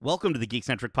Welcome to the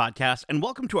Geekcentric Podcast, and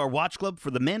welcome to our watch club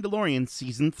for The Mandalorian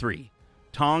Season 3.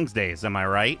 Tongs Days, am I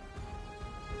right?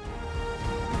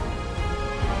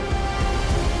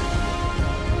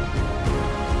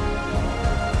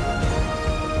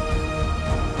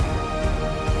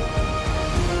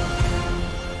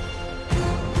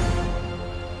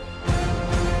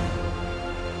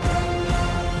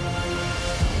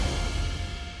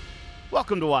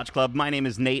 Welcome to Watch Club. My name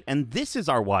is Nate, and this is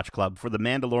our Watch Club for The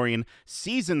Mandalorian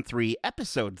Season 3,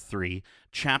 Episode 3,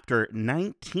 Chapter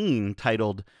 19,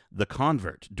 titled The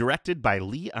Convert, directed by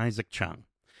Lee Isaac Chung.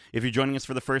 If you're joining us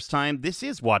for the first time, this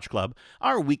is Watch Club,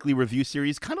 our weekly review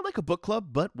series, kind of like a book club,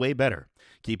 but way better.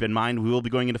 Keep in mind, we will be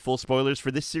going into full spoilers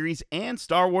for this series and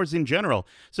Star Wars in general,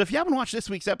 so if you haven't watched this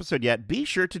week's episode yet, be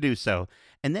sure to do so,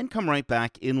 and then come right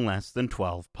back in less than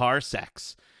 12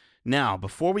 parsecs. Now,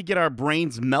 before we get our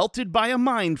brains melted by a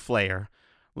mind flayer,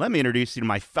 let me introduce you to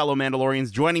my fellow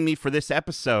Mandalorians joining me for this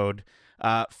episode.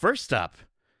 First up,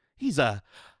 he's a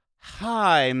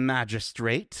high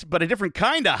magistrate, but a different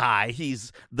kind of high.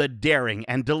 He's the daring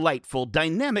and delightful,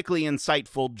 dynamically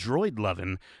insightful,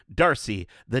 droid-loving Darcy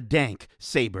the Dank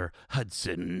Saber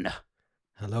Hudson.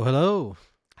 Hello, hello.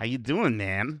 How you doing,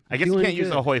 man? I guess you can't use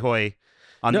a hoy-hoy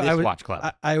on this Watch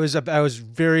Club. I was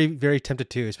very, very tempted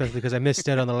to, especially because I missed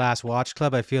out on the last Watch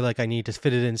Club. I feel like I need to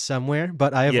fit it in somewhere,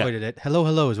 but I avoided it. Hello,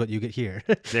 hello is what you get here.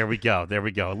 There we go.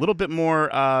 A little bit more,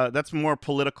 that's more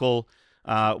political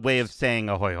way of saying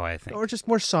ahoy hoy, I think. Or just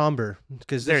more somber,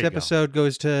 because this episode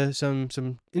goes to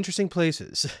some interesting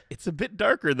places. It's a bit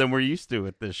darker than we're used to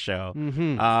with this show.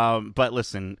 Mm-hmm. But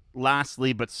listen,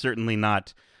 lastly, but certainly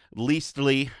not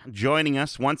leastly, joining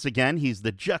us once again, he's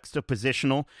the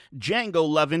juxtapositional,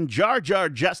 Django-loving, Jar Jar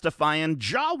justifying,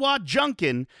 Jawa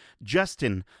junkin,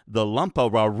 Justin the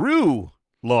Lumpa-Raroo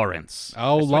Lawrence.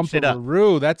 Oh,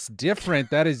 Lumpa-Raroo, that's different.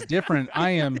 That is different.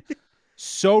 I am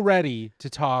so ready to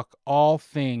talk all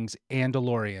things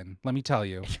Andalorian. Let me tell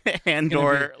you.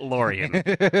 Andor-Lorian.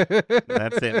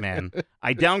 That's it, man.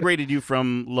 I downgraded you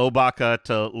from Lobaka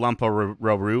to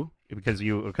Lumpa-Raroo because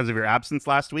of your absence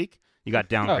last week. You got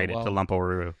downgraded to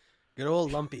Lumpa-Raroo. Good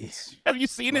old Lumpy. Have you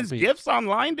seen his GIFs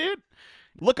online, dude?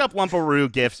 Look up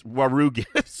Lumpa-Raroo GIFs, Waroo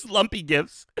GIFs, Lumpy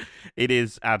GIFs. It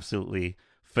is absolutely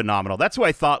phenomenal. That's who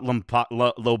I thought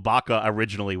Lobaka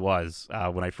originally was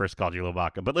when I first called you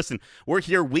Lobaka. But listen, we're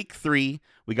here week 3.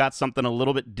 We got something a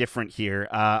little bit different here.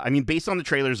 Based on the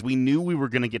trailers, we knew we were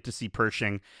going to get to see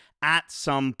Pershing at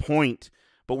some point.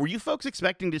 But were you folks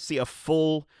expecting to see a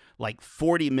full,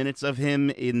 40 minutes of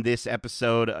him in this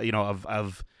episode,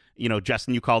 of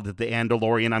Justin, you called it the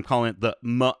Andalorian. I'm calling it the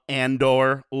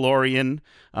Andor-Lorian.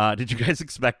 Did you guys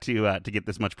expect to get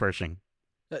this much Pershing?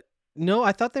 No,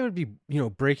 I thought they would be,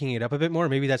 breaking it up a bit more.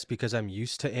 Maybe that's because I'm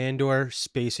used to Andor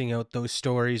spacing out those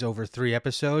stories over 3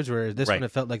 episodes, where this one,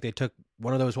 it felt like they took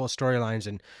one of those whole storylines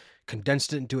and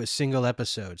condensed it into a single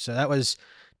episode. So that was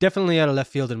definitely out of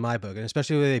left field in my book, and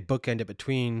especially the way they bookend it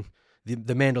between the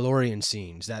Mandalorian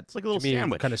scenes. That's like a little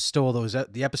sandwich. Kind of stole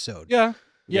the episode.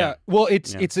 Yeah. Well,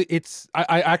 it's.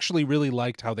 I actually really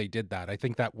liked how they did that. I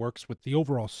think that works with the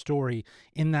overall story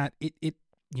in that it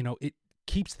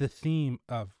keeps the theme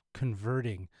of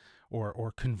converting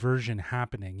or conversion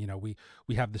happening.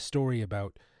 We have the story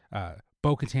about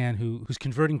Bo-Katan who's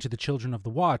converting to the Children of the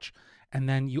Watch, and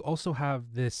then you also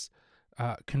have this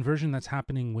conversion that's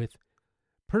happening with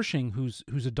Pershing,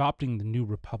 who's adopting the New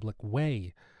Republic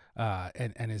way,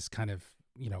 and is kind of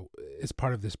is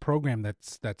part of this program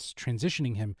that's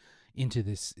transitioning him into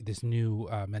this new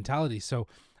mentality. So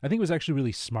I think it was actually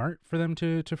really smart for them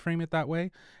to frame it that way,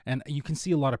 and you can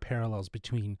see a lot of parallels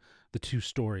between the two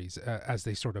stories as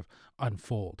they sort of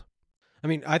unfold.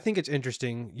 I think it's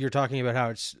interesting. You're talking about how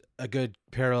it's a good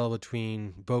parallel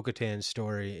between Bo-Katan's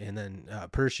story and then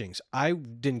Pershing's. I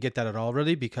didn't get that at all,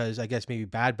 really, because I guess maybe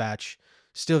Bad Batch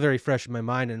still very fresh in my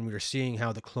mind, and we were seeing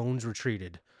how the clones were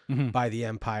treated by the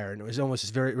Empire, and it was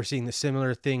almost we're seeing the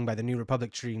similar thing by the New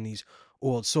Republic treating these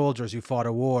old soldiers who fought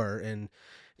a war, and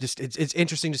just it's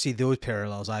interesting to see those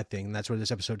parallels, I think, and that's where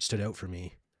this episode stood out for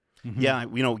me. Mm-hmm. Yeah,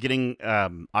 getting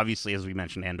obviously, as we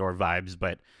mentioned, Andor vibes,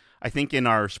 but I think in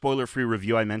our spoiler-free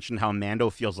review, I mentioned how Mando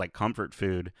feels like comfort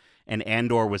food, and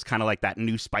Andor was kind of like that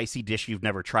new spicy dish you've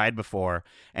never tried before.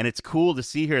 And it's cool to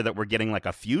see here that we're getting like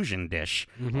a fusion dish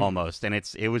almost, and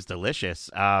it was delicious.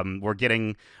 We're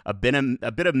getting a bit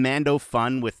of Mando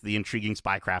fun with the intriguing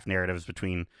spycraft narratives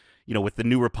between, with the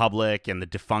New Republic and the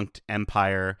defunct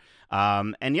Empire.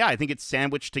 And yeah, I think it's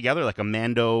sandwiched together like a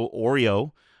Mando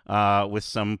Oreo with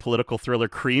some political thriller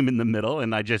cream in the middle.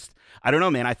 And I don't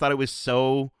know, man. I thought it was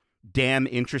so damn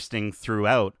interesting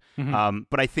throughout.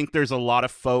 But I think there's a lot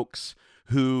of folks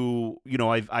who,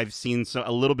 I've seen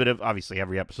a little bit of, obviously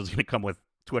every episode is going to come with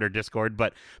Twitter, Discord,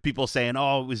 but people saying,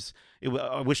 "Oh,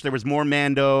 I wish there was more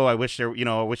Mando. I wish I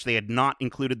wish they had not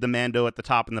included the Mando at the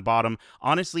top and the bottom."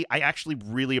 Honestly, I actually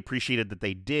really appreciated that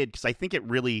they did, because I think it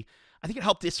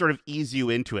helped to sort of ease you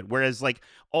into it. Whereas, like,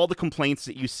 all the complaints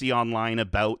that you see online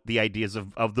about the ideas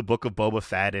of the Book of Boba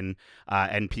Fett and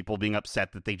people being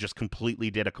upset that they just completely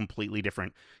did a completely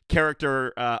different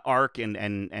character arc and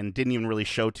didn't even really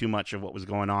show too much of what was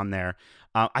going on there.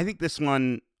 I think this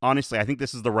one, honestly, I think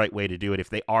this is the right way to do it if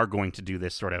they are going to do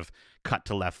this sort of cut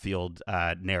to left field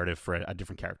narrative for a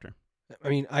different character. I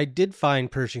mean, I did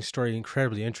find Pershing's story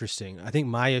incredibly interesting. I think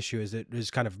my issue is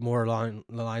kind of more along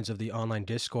the lines of the online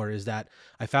Discord, is that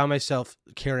I found myself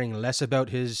caring less about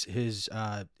his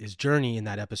journey in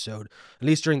that episode, at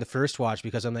least during the first watch,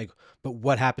 because I'm like, but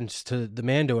what happens to the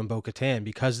Mando and Bo-Katan?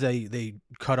 Because they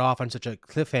cut off on such a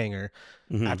cliffhanger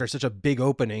after such a big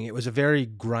opening. It was a very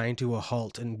grind to a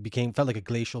halt and felt like a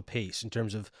glacial pace in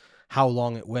terms of how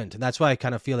long it went. And that's why I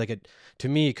kind of feel like it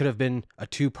could have been a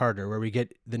two-parter where we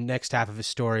get the next half of his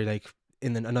story like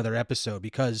in another episode,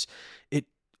 because it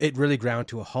really ground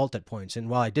to a halt at points. And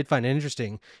while I did find it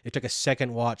interesting, it took a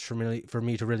second watch for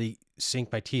me to really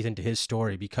sink my teeth into his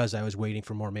story, because I was waiting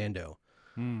for more Mando.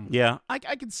 Yeah,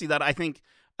 I can see that. I think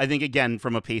again,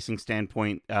 from a pacing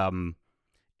standpoint,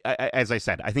 as I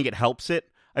said, I think it helps it.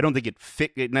 I don't think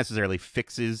it necessarily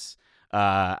fixes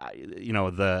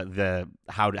the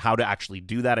how to actually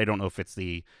do that. I don't know if it's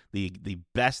the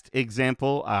best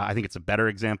example. I think it's a better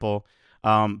example.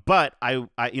 But I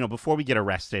before we get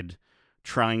arrested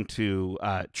trying to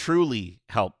truly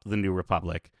help the New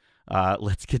Republic,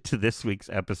 let's get to this week's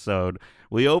episode.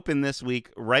 We open this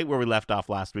week right where we left off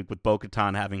last week, with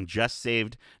Bo-Katan having just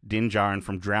saved Din Djarin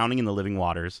from drowning in the living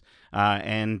waters,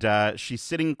 and she's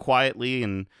sitting quietly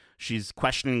and she's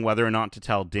questioning whether or not to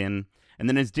tell Din. And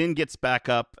then as Din gets back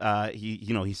up,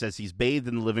 he says he's bathed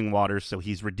in the living waters, so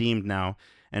he's redeemed now.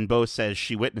 And Bo says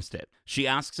she witnessed it. She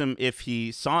asks him if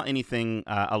he saw anything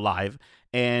alive,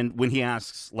 and when he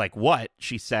asks, like, what,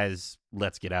 she says,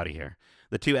 "Let's get out of here."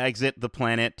 The two exit the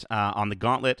planet on the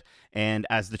Gauntlet, and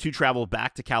as the two travel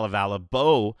back to Kalevala,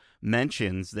 Bo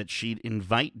mentions that she'd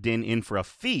invite Din in for a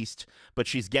feast, but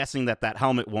she's guessing that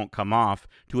helmet won't come off,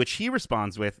 to which he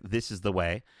responds with, "This is the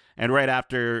way." And right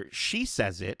after she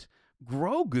says it,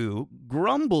 Grogu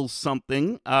grumbles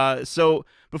something. So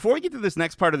before we get to this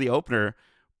next part of the opener,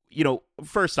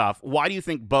 first off, why do you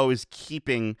think Bo is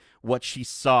keeping what she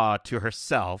saw to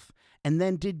herself? And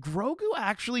then did Grogu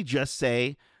actually just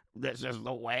say, "This is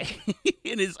the way,"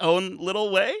 in his own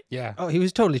little way? Yeah. Oh, he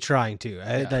was totally trying to.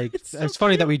 It's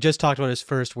funny that we just talked about his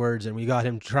first words and we got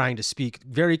him trying to speak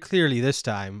very clearly this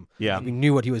time. Yeah. We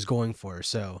knew what he was going for.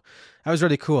 So that was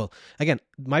really cool. Again,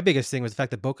 my biggest thing was the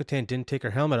fact that Bo-Katan didn't take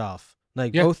her helmet off.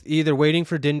 Like, both either waiting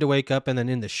for Din to wake up and then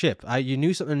in the ship. You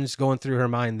knew something's going through her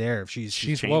mind there. If she's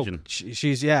changing.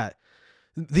 She's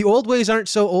the old ways aren't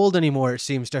so old anymore, it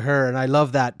seems to her, and I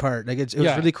love that part. Like, it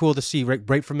was really cool to see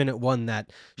right from minute one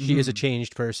that she is a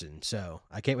changed person. So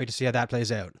I can't wait to see how that plays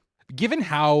out. Given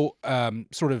how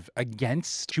sort of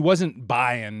against, she wasn't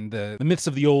buying the myths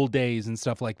of the old days and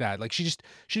stuff like that. Like, she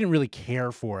didn't really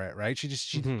care for it, right? She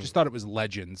just thought it was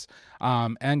legends.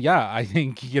 And yeah, I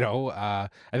think I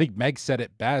think Meg said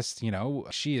it best.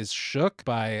 She is shook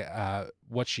by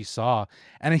what she saw,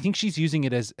 and I think she's using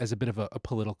it as a bit of a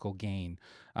political gain.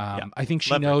 I think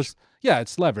she knows. Yeah,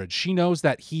 it's leverage. She knows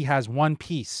that he has one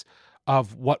piece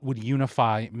of what would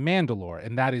unify Mandalore,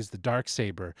 and that is the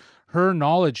Darksaber. Her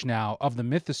knowledge now of the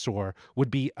Mythosaur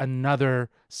would be another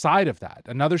side of that,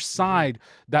 another side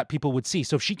that people would see.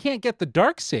 So if she can't get the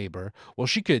Darksaber, well,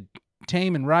 she could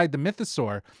tame and ride the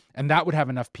Mythosaur, and that would have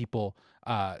enough people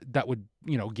that would,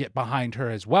 get behind her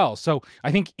as well. So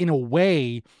I think in a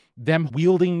way, them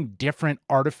wielding different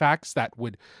artifacts that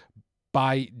would,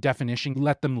 by definition,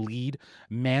 let them lead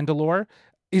Mandalore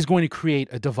is going to create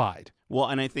a divide. Well,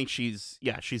 and I think she's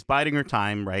biding her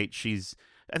time, right?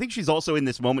 I think she's also in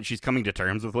this moment, she's coming to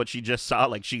terms with what she just saw.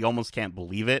 Like, she almost can't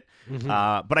believe it.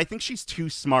 But I think she's too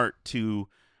smart to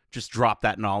just drop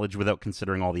that knowledge without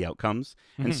considering all the outcomes.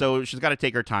 And so she's got to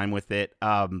take her time with it.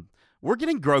 We're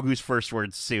getting Grogu's first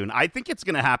words soon. I think it's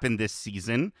going to happen this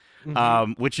season,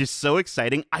 which is so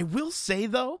exciting. I will say,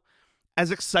 though,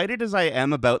 as excited as I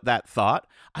am about that thought,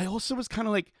 I also was kind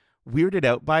of like weirded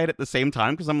out by it at the same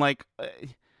time, because I'm like,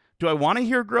 do I want to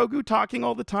hear Grogu talking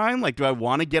all the time? Like, do I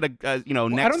want to get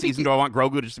next season, do I want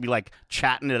Grogu to just be like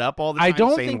chatting it up all the time? I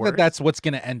don't think that's what's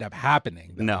going to end up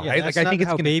happening. Though, no. Yeah, right? Like, I think it's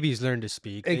how babies learn to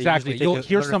speak. Exactly. You'll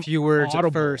hear some a few words audible.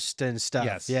 at first and stuff.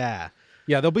 Yes. Yeah.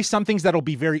 Yeah, there'll be some things that'll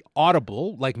be very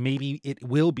audible, like maybe it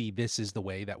will be this is the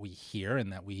way that we hear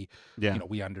and that we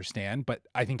we understand. But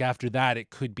I think after that it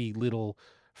could be little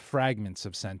fragments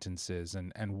of sentences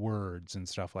and words and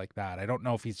stuff like that. I don't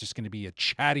know if he's just going to be a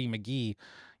chatty McGee,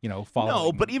 following.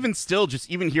 No, but even still, just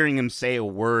even hearing him say a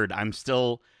word, I'm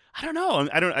still. I don't know.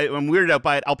 I'm weirded out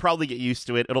by it. I'll probably get used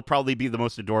to it. It'll probably be the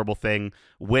most adorable thing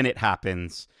when it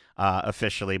happens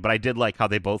officially. But I did like how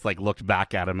they both like looked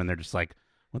back at him and they're just like,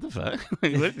 "What the fuck?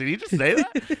 Did he just say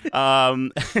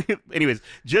that?" Anyways,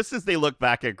 just as they look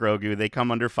back at Grogu, they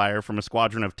come under fire from a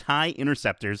squadron of TIE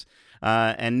interceptors.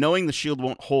 And knowing the shield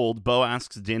won't hold, Bo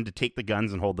asks Din to take the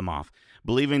guns and hold them off.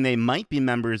 Believing they might be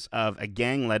members of a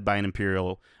gang led by an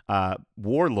Imperial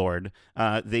warlord,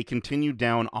 they continue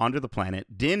down onto the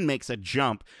planet. Din makes a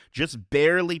jump, just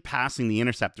barely passing the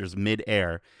interceptors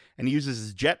mid-air, and uses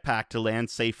his jetpack to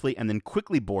land safely and then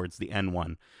quickly boards the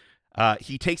N1.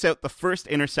 He takes out the first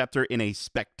interceptor in a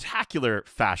spectacular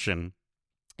fashion.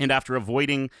 And after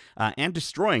avoiding and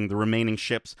destroying the remaining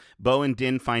ships, Bo and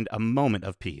Din find a moment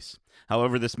of peace.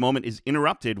 However, this moment is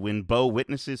interrupted when Bo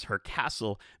witnesses her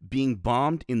castle being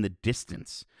bombed in the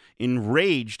distance.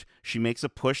 Enraged, she makes a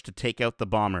push to take out the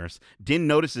bombers. Din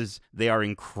notices they are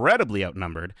incredibly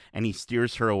outnumbered, and he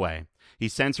steers her away. He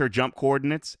sends her jump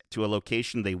coordinates to a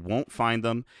location they won't find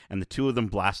them, and the two of them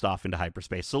blast off into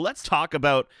hyperspace. So let's talk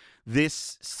about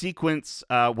this sequence.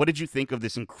 What did you think of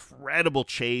this incredible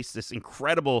chase, this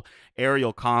incredible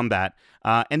aerial combat?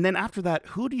 And then after that,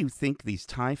 who do you think these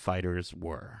TIE fighters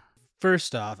were?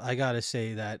 First off, I gotta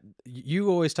say that you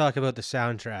always talk about the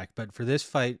soundtrack, but for this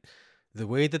fight, the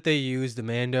way that they use the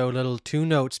Mando little 2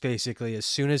 notes basically as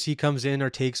soon as he comes in or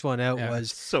takes one out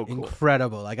was so cool.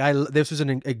 Incredible. Like this was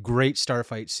a great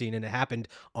starfight scene, and it happened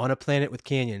on a planet with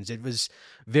canyons. It was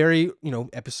very,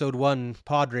 episode 1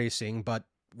 pod racing, but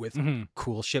with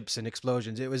cool ships and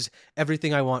explosions. It was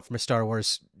everything I want from a Star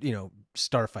Wars,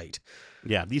 starfight.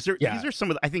 Yeah, these are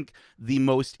some of I think the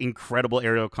most incredible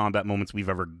aerial combat moments we've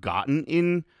ever gotten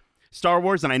in Star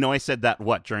Wars. And I know I said that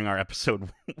during our episode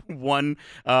 1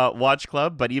 watch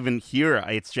club, but even here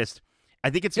it's just I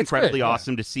think it's incredibly good,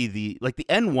 awesome to see the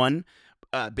N1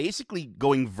 basically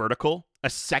going vertical a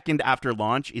second after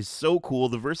launch is so cool.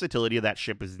 The versatility of that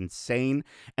ship is insane.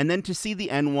 And then to see the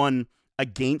N1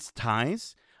 against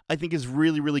TIEs, I think is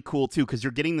really, really cool too, because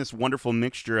you're getting this wonderful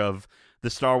mixture of the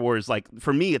Star Wars, like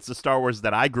for me, it's the Star Wars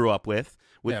that I grew up with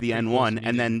the N1,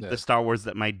 and then the Star Wars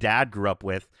that my dad grew up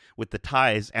with the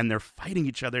TIEs, and they're fighting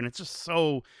each other, and it's just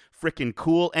so freaking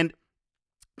cool. And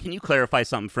can you clarify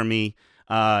something for me,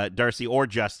 Darcy or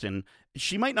Justin?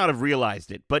 She might not have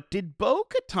realized it, but did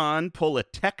Bo-Katan pull a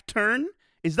tech turn?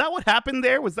 Is that what happened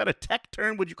there? Was that a tech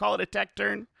turn? Would you call it a tech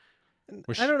turn?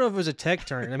 I don't know if it was a tech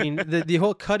turn. I mean, the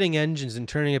whole cutting engines and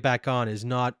turning it back on is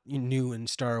not new in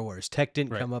Star Wars. Tech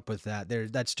didn't come up with that.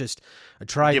 That's just a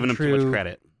tried and true too much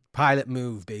credit. Pilot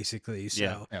move, basically.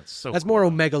 So it's so that's cool. more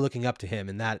Omega looking up to him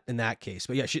in that case.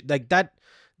 But yeah, she, like that.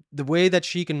 The way that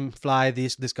she can fly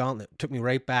this gauntlet took me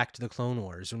right back to the Clone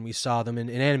Wars when we saw them in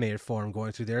animated form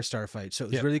going through their starfight. So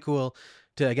it was really cool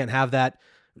to again have that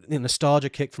nostalgia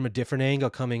kick from a different angle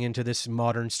coming into this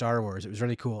modern Star Wars. It was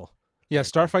really cool. Yeah,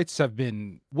 starfights have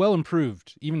been well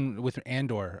improved, even with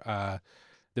Andor.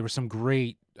 There were some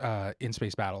great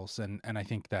in-space battles, and I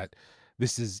think that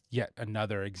this is yet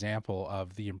another example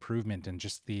of the improvement and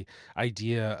just the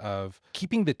idea of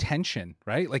keeping the tension,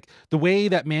 right? Like the way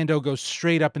that Mando goes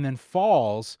straight up and then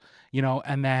falls,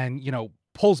 and then,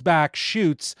 pulls back,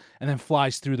 shoots, and then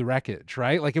flies through the wreckage,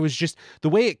 right? Like it was just the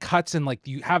way it cuts, and like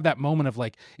you have that moment of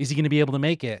like, is he going to be able to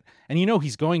make it? And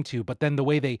he's going to, but then the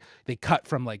way they cut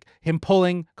from like him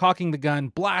pulling, cocking the gun,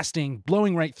 blasting,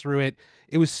 blowing right through it,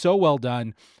 it was so well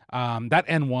done. That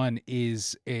N1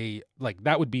 is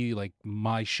that would be like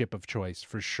my ship of choice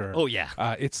for sure. Oh yeah.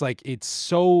 It's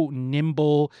so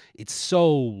nimble. It's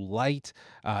so light.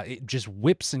 It just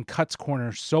whips and cuts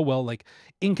corners so well. Like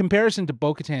in comparison to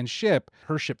Bo-Katan's ship,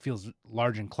 her ship feels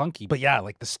large and clunky. But yeah,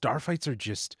 like the starfights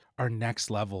are next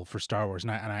level for Star Wars.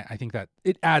 And I think that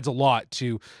it adds a lot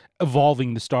to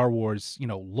evolving the Star Wars,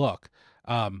 look.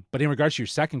 But in regards to your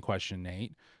second question,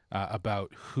 Nate,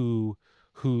 about who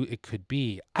it could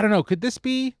be, I don't know. Could this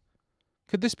be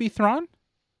Thrawn?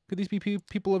 Could these be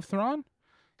people of Thrawn?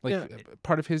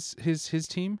 Part of his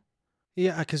team?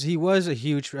 Yeah, because he was a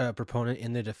huge proponent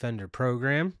in the Defender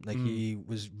program. Like he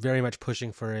was very much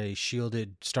pushing for a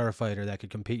shielded starfighter that could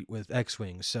compete with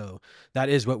X-Wings. So that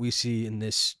is what we see in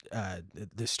this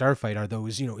starfight are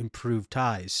those improved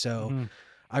ties. So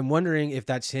I'm wondering if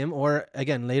that's him, or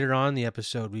again later on in the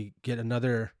episode we get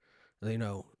another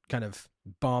kind of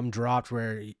bomb dropped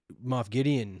where Moff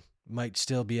Gideon might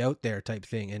still be out there type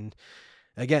thing. And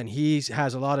again, he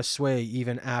has a lot of sway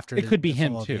even after It could be the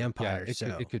him fall of too. the Empire. Yeah,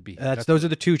 So it could be. those are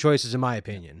the two choices in my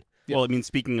opinion. Yeah. Well, I mean,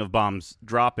 speaking of bombs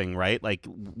dropping, right? Like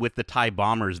with the TIE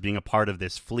bombers being a part of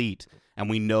this fleet, and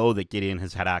we know that Gideon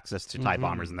has had access to TIE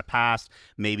bombers in the past.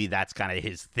 Maybe that's kind of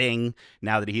his thing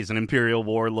now that he's an Imperial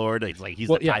warlord. It's like he's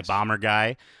the TIE bomber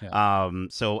guy. Yeah.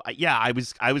 So yeah, I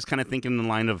was kind of thinking in the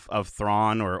line of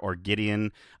Thrawn or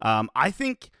Gideon. I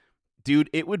think, dude,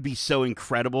 it would be so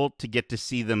incredible to get to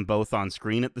see them both on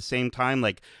screen at the same time.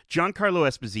 Like Giancarlo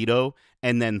Esposito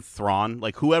and then Thrawn,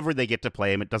 like whoever they get to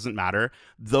play him, it doesn't matter.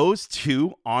 Those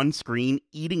two on screen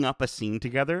eating up a scene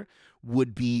together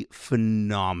would be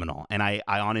phenomenal. And I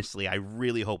honestly, I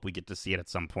really hope we get to see it at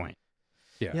some point.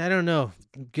 Yeah, I don't know.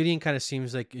 Gideon kind of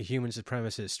seems like a human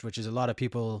supremacist, which is a lot of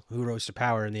people who rose to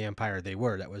power in the Empire.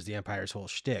 That was the Empire's whole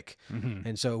shtick. Mm-hmm.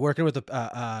 And so working with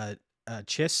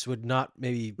Chiss would not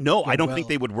maybe. No, I don't think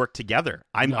they would work together.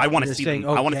 I want to see them.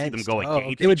 I want to see them go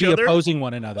against It would each be other. Opposing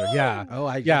one another. Yeah. Oh,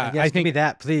 I think give me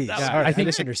that, please. Yeah, I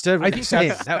misunderstood. What you're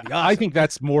saying. That would be awesome. I think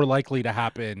that's more likely to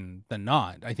happen than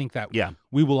not. I think that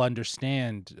we will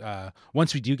understand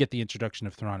once we do get the introduction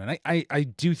of Thrawn, and I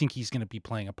do think he's going to be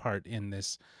playing a part in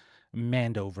this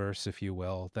Mandoverse, if you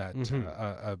will, that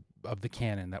of the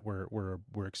canon that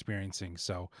we're experiencing.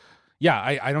 So. Yeah,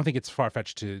 I don't think it's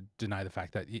far-fetched to deny the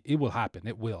fact that it will happen.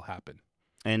 It will happen.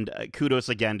 And kudos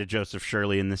again to Joseph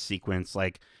Shirley in this sequence.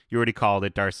 Like, you already called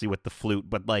it, Darcy, with the flute,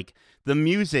 but like the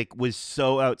music was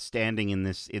so outstanding in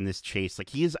this chase. Like,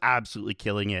 he is absolutely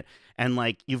killing it. And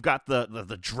like you've got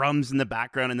the drums in the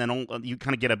background, and then you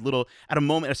kind of get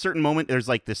a certain moment, there's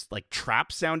like this like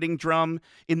trap sounding drum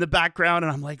in the background,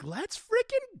 and I'm like, let's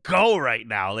freaking go right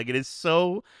now. Like, it is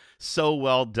so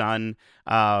well done.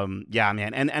 Yeah,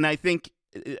 man. And I think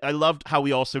I loved how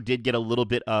we also did get a little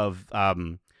bit of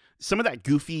some of that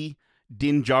goofy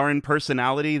Din Djarin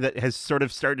personality that has sort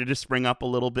of started to spring up a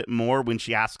little bit more when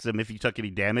she asks him if he took any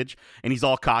damage, and he's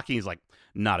all cocky. He's like,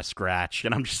 not a scratch.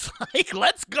 And I'm just like,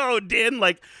 let's go, Din.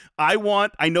 Like, I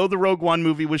know the Rogue One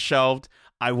movie was shelved.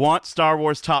 I want Star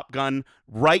Wars Top Gun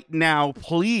right now,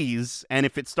 please. And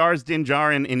if it stars Din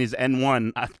Djarin in his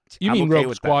N1, I'm okay Rogue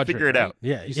with Squadron, that. Figure it out.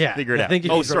 Yeah. Figure it out.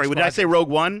 Oh, sorry. Did I say Rogue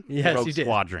One? Yes, Rogue you did.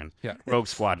 Squadron. Yeah. Rogue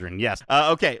Squadron. Yes.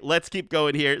 Okay, let's keep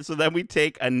going here. So then we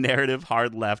take a narrative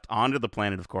hard left onto the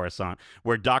planet of Coruscant,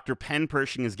 where Dr. Penn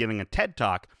Pershing is giving a TED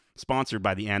Talk sponsored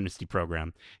by the Amnesty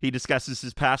Program. He discusses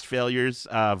his past failures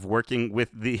of working with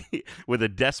a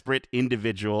desperate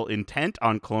individual intent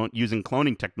on using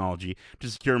cloning technology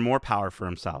to secure more power for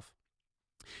himself.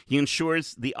 He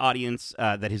ensures the audience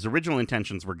that his original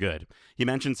intentions were good. He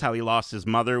mentions how he lost his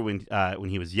mother when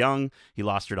he was young. He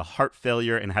lost her to heart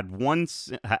failure and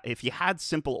if he had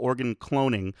simple organ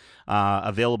cloning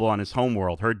available on his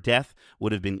homeworld, her death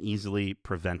would have been easily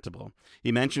preventable.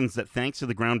 He mentions that thanks to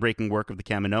the groundbreaking work of the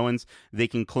Kaminoans, they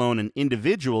can clone an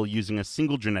individual using a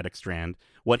single genetic strand.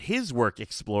 What his work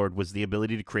explored was the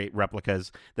ability to create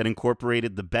replicas that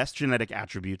incorporated the best genetic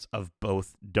attributes of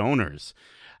both donors.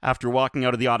 After walking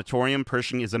out of the auditorium,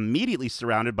 Pershing is immediately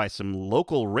surrounded by some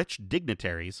local rich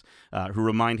dignitaries who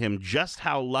remind him just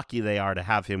how lucky they are to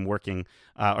have him working,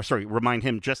 remind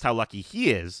him just how lucky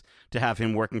he is to have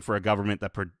him working for a government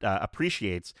that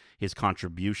appreciates his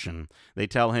contribution. They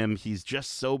tell him he's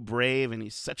just so brave and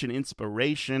he's such an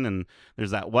inspiration. And there's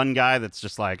that one guy that's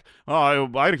just like, oh,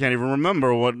 I can't even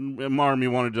remember what army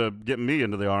wanted to get me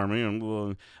into the army.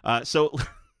 And so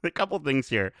a couple things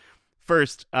here.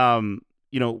 First,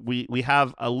 we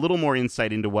have a little more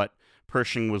insight into what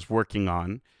Pershing was working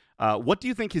on. What do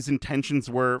you think his intentions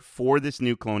were for this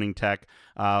new cloning tech?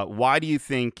 Why do you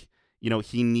think,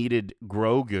 he needed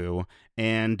Grogu?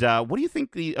 And what do you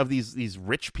think of these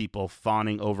rich people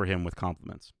fawning over him with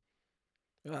compliments?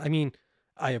 I mean,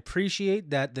 I appreciate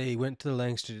that they went to the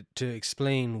lengths to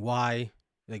explain why,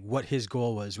 like what his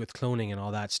goal was with cloning and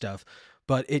all that stuff.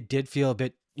 But it did feel a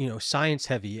bit science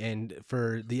heavy, and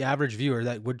for the average viewer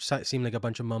that would seem like a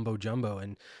bunch of mumbo jumbo.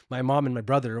 And my mom and my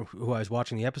brother, who I was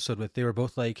watching the episode with, they were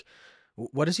both like,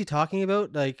 what is he talking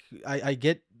about? Like, I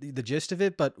get the gist of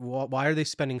it, but why are they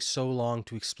spending so long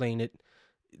to explain it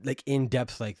like in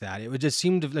depth like that? It would just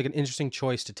seem like an interesting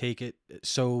choice to take it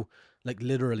so like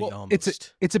literally. Well,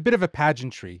 almost it's a bit of a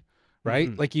pageantry, right?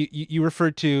 Mm-hmm. Like you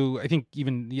referred to, I think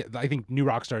New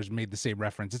Rockstars made the same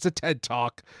reference. It's a TED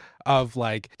Talk of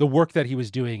like the work that he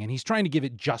was doing, and he's trying to give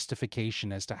it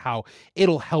justification as to how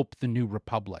it'll help the New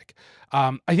Republic.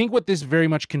 I think what this very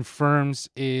much confirms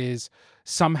is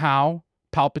somehow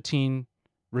Palpatine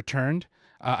returned.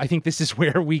 I think this is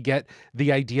where we get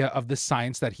the idea of the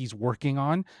science that he's working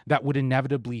on that would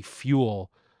inevitably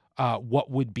fuel what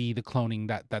would be the cloning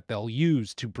that they'll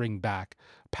use to bring back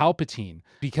Palpatine,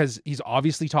 because he's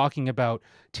obviously talking about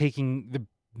taking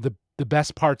the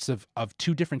best parts of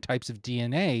two different types of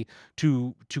DNA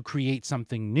to create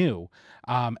something new.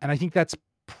 And I think that's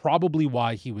probably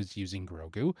why he was using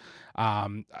Grogu.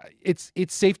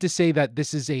 It's safe to say that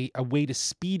this is a way to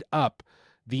speed up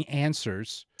the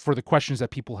answers for the questions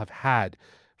that people have had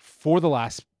for the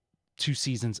last 2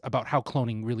 seasons about how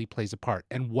cloning really plays a part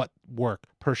and what work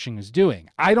Pershing is doing.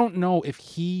 I don't know if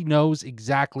he knows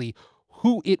exactly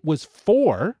who it was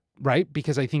for, right?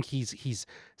 Because I think he's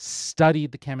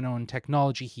studied the Kaminoan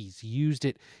technology, he's used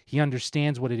it, he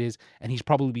understands what it is, and he's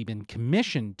probably been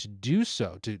commissioned to do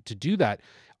so, to do that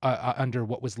under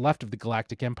what was left of the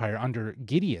Galactic Empire under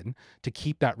Gideon, to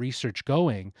keep that research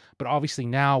going. But obviously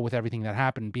now, with everything that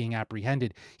happened, being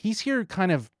apprehended, he's here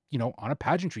kind of, on a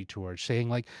pageantry tour, saying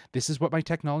like, this is what my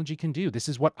technology can do. This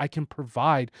is what I can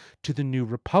provide to the New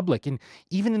Republic. And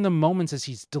even in the moments as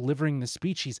he's delivering the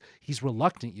speech, he's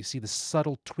reluctant. You see the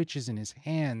subtle twitches in his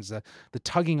hands, the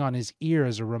tugging on his ear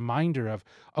as a reminder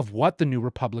of what the New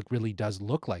Republic really does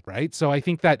look like, right? So I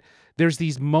think that there's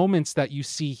these moments that you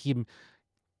see him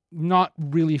not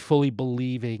really fully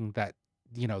believing that,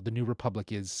 the New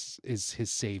Republic is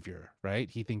his savior, right?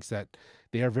 He thinks that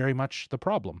they are very much the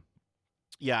problem.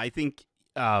 Yeah, I think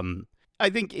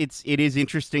it is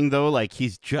interesting though. Like,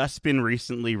 he's just been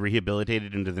recently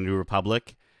rehabilitated into the New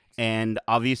Republic, and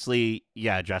obviously,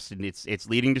 yeah, Justin, it's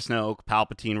leading to Snoke,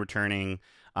 Palpatine returning.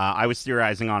 I was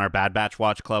theorizing on our Bad Batch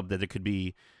Watch Club that it could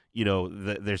be,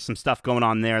 there's some stuff going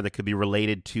on there that could be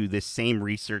related to this same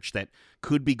research that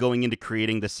could be going into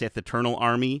creating the Sith Eternal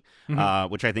Army,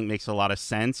 which I think makes a lot of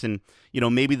sense. And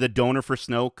maybe the donor for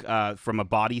Snoke, from a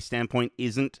body standpoint,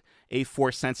 isn't a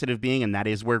Force-sensitive being, and that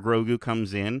is where Grogu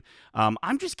comes in.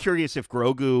 I'm just curious if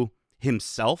Grogu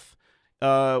himself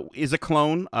is a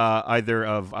clone, either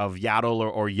of Yaddle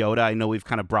or Yoda. I know we've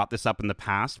kind of brought this up in the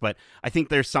past, but I think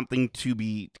there's something to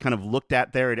be kind of looked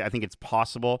at there. I think it's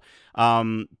possible.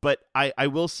 But I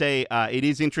will say it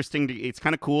is interesting. It's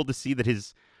kind of cool to see that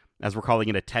his, as we're calling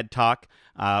it, a TED Talk,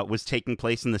 was taking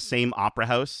place in the same opera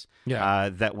house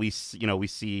that we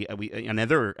see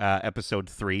another episode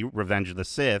 3, Revenge of the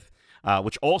Sith,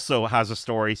 which also has a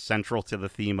story central to the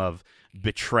theme of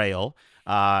betrayal.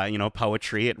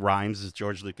 Poetry, it rhymes, as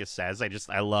George Lucas says.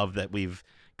 I love that we've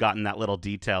gotten that little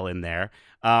detail in there.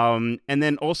 And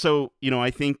then also,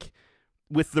 I think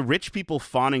with the rich people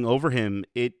fawning over him,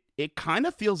 it kind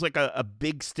of feels like a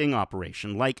big sting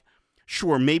operation. Like,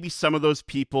 sure, maybe some of those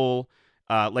people,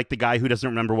 like the guy who doesn't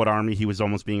remember what army he was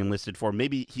almost being enlisted for,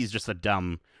 maybe he's just a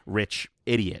dumb, rich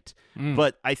idiot.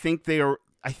 But I think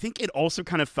it also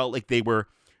kind of felt like they were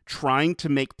trying to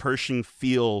make Pershing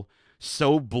feel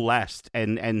so blessed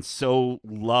and so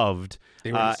loved.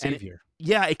 They were a savior.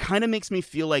 It kind of makes me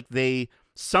feel like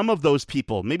some of those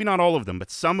people, maybe not all of them,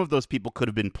 but some of those people could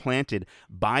have been planted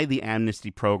by the amnesty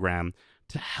program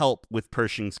to help with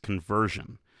Pershing's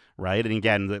conversion, right? And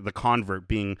again, the convert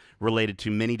being related to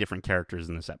many different characters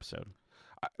in this episode.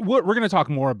 We're going to talk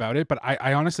more about it, but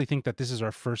I honestly think that this is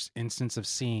our first instance of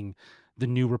seeing the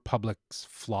New Republic's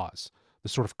flaws, the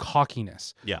sort of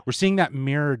cockiness. Yeah. We're seeing that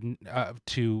mirrored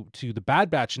to the Bad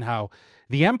Batch, and how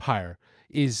the Empire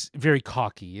is very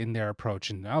cocky in their approach,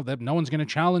 and no one's going to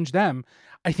challenge them.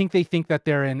 I think they think that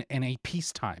they're in a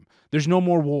peacetime. There's no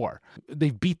more war.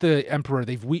 They've beat the Emperor.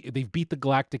 They've beat the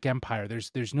Galactic Empire.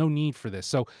 There's no need for this.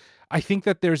 So I think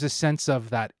that there's a sense of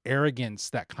that arrogance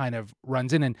that kind of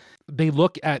runs in, and they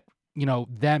look at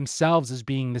themselves as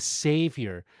being the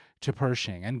savior to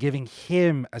Pershing and giving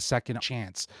him a second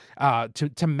chance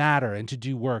to matter and to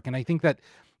do work. And I think that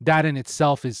in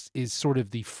itself is sort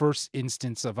of the first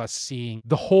instance of us seeing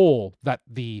the hole that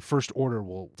the First Order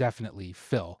will definitely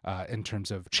fill in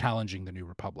terms of challenging the New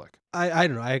Republic. I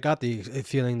don't know. I got the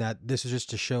feeling that this is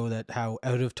just to show that how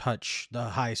out of touch the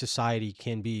high society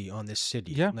can be on this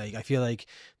city. Yeah. Like, I feel like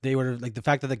they were like, the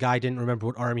fact that the guy didn't remember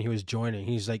what army he was joining.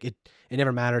 He's like, it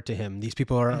never mattered to him. These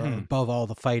people are above all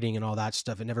the fighting and all that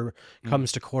stuff. It never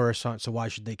comes to Coruscant. So why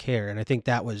should they care? And I think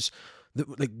that was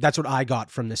that's what I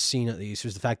got from this scene, at least,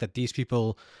 was the fact that these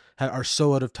people are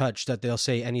so out of touch that they'll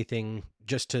say anything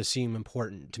just to seem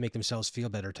important, to make themselves feel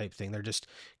better type thing. They're just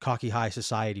cocky high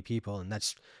society people, and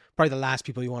that's probably the last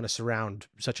people you want to surround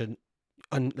such an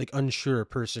unsure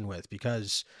person with,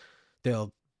 because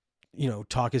they'll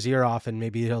talk his ear off and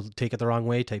maybe he'll take it the wrong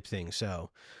way type thing. So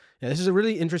yeah, this is a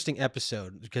really interesting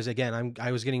episode because, again,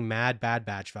 I was getting mad Bad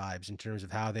Batch vibes in terms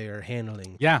of how they are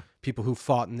handling people who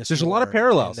fought in this. There's war. A lot of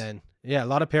parallels. And then, a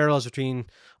lot of parallels between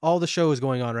all the shows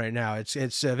going on right now.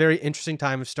 It's a very interesting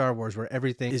time of Star Wars where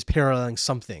everything is paralleling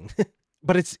something.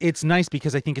 But it's nice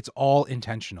because I think it's all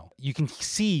intentional. You can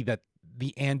see that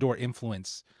the Andor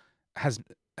influence has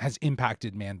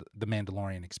impacted the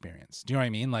Mandalorian experience. Do you know what I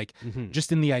mean? Like,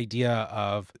 just in the idea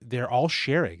of they're all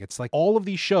sharing. It's like all of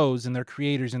these shows and their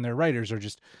creators and their writers are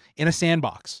just in a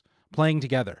sandbox playing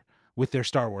together with their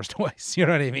Star Wars toys. You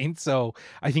know what I mean? So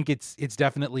I think it's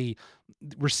definitely,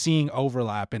 we're seeing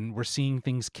overlap and we're seeing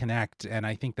things connect. And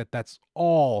I think that that's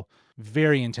all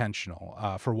very intentional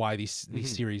for why these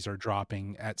series are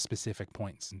dropping at specific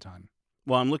points in time.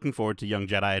 Well, I'm looking forward to Young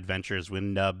Jedi Adventures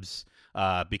when Nubs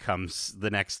becomes the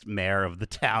next mayor of the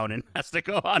town and has to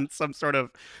go on some sort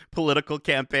of political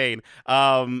campaign.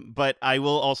 But I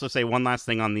will also say one last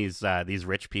thing on these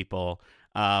rich people.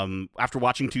 After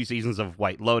watching 2 seasons of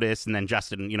White Lotus, and then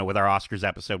Justin, with our Oscars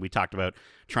episode, we talked about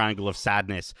Triangle of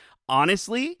Sadness.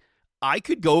 Honestly, I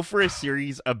could go for a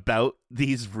series about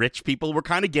these rich people. We're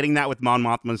kind of getting that with Mon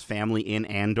Mothma's family in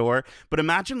Andor, but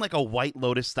imagine like a White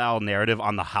Lotus style narrative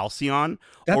on the Halcyon,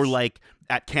 or like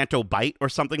at Canto Bight or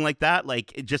something like that,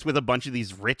 like just with a bunch of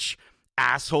these rich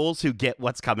assholes who get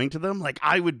what's coming to them. Like,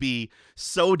 I would be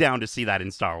so down to see that in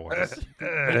Star Wars.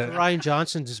 If Ryan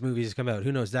Johnson's movies come out,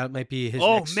 who knows? That might be his.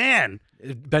 Man,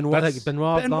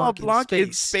 Benoit Blanc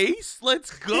in space.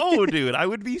 Let's go, dude! I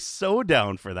would be so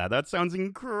down for that. That sounds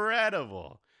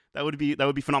incredible. That would be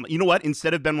phenomenal. You know what?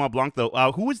 Instead of Benoit Blanc, though,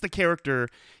 who was the character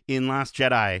in Last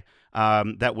Jedi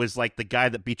that was like the guy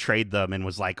that betrayed them and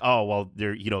was like, oh well,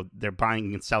 they're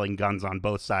buying and selling guns on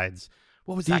both sides.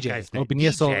 What was that guy's name?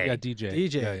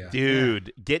 DJ. Yeah.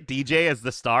 Dude, get DJ as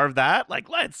the star of that? Like,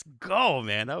 let's go,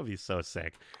 man. That would be so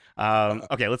sick.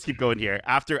 Okay, let's keep going here.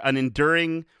 After an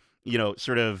enduring,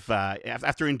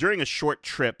 after enduring a short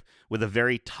trip with a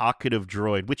very talkative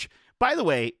droid, which, by the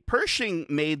way, Pershing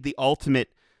made the ultimate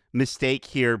mistake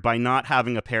here by not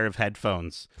having a pair of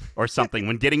headphones or something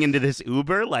when getting into this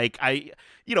Uber. Like,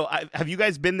 have you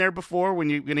guys been there before when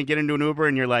you're going to get into an Uber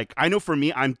and you're like, I know for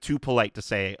me, I'm too polite to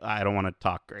say, I don't want to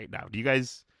talk right now. Do you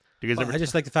guys ever? I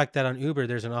just like the fact that on Uber,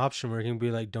 there's an option where you can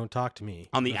be like, don't talk to me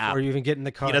on the app. Or you even get in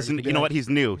the car. He doesn't, you know what? He's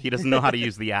new. He doesn't know how to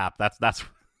use the app. That's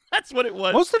what it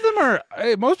was.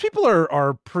 Most people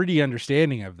are pretty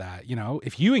understanding of that.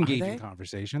 If you engage in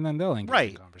conversation, then they'll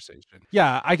engage in conversation.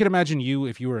 Yeah, I could imagine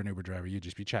if you were an Uber driver, you'd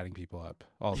just be chatting people up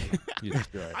all the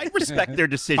time. I respect their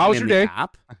decision. How was your day?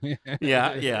 App.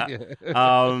 Yeah.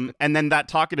 And then that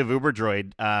talkative Uber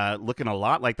droid, looking a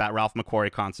lot like that Ralph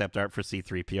McQuarrie concept art for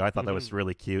C-3PO. I thought that was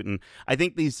really cute, and I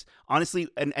think these honestly,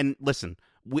 and listen.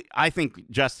 I think,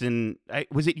 Justin,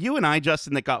 was it you and I,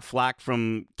 Justin, that got flack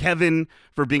from Kevin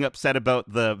for being upset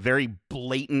about the very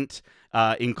blatant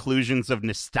inclusions of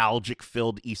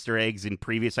nostalgic-filled Easter eggs in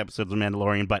previous episodes of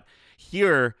Mandalorian? But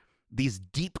here, these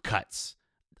deep cuts,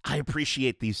 I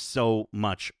appreciate these so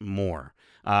much more.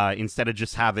 Instead of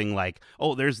just having like,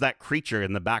 oh, there's that creature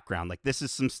in the background. Like, this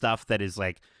is some stuff that is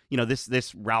like,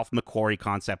 this Ralph McQuarrie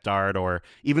concept art, or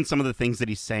even some of the things that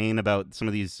he's saying about some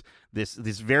of this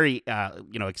very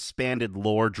expanded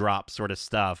lore drop sort of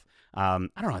stuff. I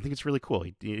don't know. I think it's really cool.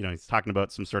 He's talking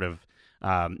about some sort of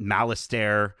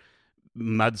Malastare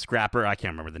mud scrapper. I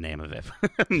can't remember the name of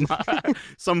it.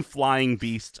 Some flying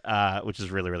beast, which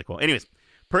is really, really cool. Anyways,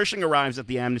 Pershing arrives at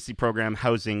the Amnesty Program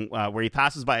housing where he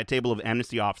passes by a table of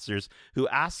Amnesty officers who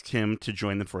ask him to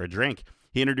join them for a drink.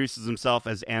 He introduces himself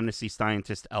as Amnesty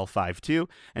Scientist L52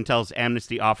 and tells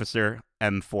Amnesty Officer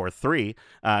M43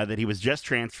 that he was just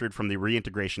transferred from the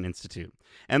Reintegration Institute.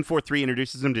 M43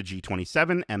 introduces him to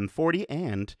G27, M40,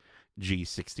 and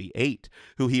G68,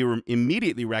 who he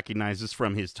immediately recognizes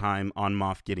from his time on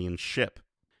Moff Gideon's ship.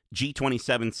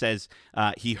 G27 says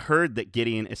he heard that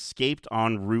Gideon escaped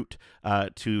en route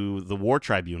to the War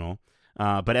Tribunal,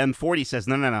 but M40 says,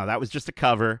 no, that was just a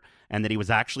cover, and that he was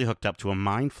actually hooked up to a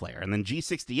mind flayer. And then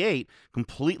G68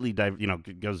 completely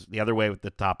goes the other way with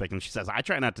the topic, and she says, I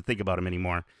try not to think about him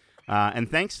anymore.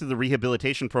 And thanks to the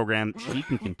rehabilitation program, she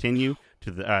can contribute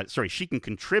to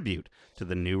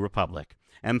the New Republic.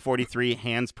 M43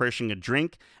 hands Pershing a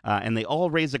drink, and they all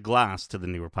raise a glass to the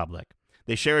New Republic.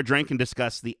 They share a drink and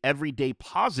discuss the everyday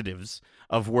positives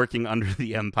of working under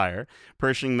the Empire.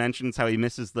 Pershing mentions how he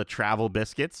misses the travel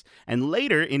biscuits. And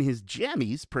later, in his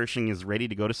jammies, Pershing is ready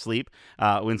to go to sleep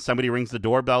when somebody rings the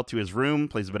doorbell to his room,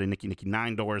 plays a bit of Nicky Nicky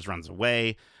Nine Doors, runs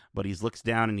away. But he looks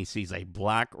down and he sees a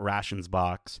black rations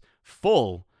box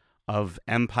full of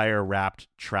Empire-wrapped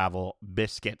travel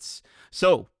biscuits.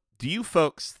 So, do you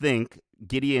folks think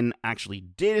Gideon actually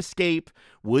did escape?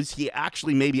 Was he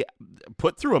actually maybe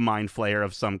put through a mind flayer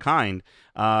of some kind?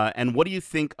 And what do you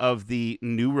think of the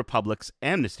New Republic's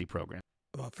amnesty program?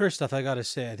 Well, first off, I gotta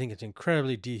say, I think it's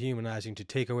incredibly dehumanizing to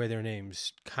take away their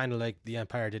names, kind of like the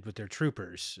Empire did with their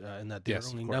troopers, in that they were Yes,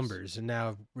 of only course. numbers, and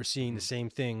now we're seeing the Mhm. same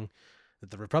thing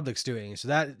that the Republic's doing. So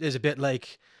that is a bit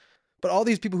like, but all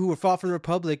these people who were fought for the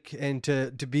Republic and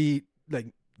to be like,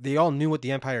 they all knew what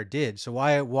the Empire did. So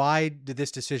why did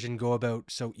this decision go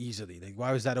about so easily? Like,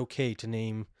 why was that okay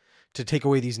to take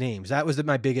away these names? That was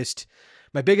my biggest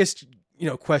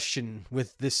question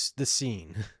with this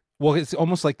scene. Well, it's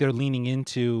almost like they're leaning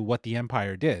into what the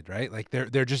Empire did, right? Like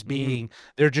they're just Mhm.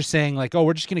 they're just saying like, oh,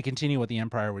 we're just going to continue what the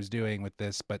Empire was doing with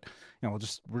this, but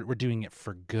we're doing it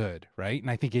for good, right? And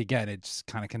I think again, it just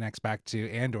kind of connects back to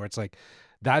Andor. It's like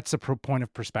that's a point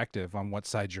of perspective on what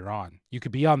side you're on. You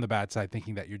could be on the bad side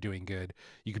thinking that you're doing good.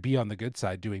 You could be on the good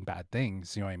side doing bad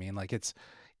things. You know what I mean? Like it's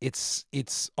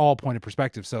all point of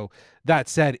perspective. So that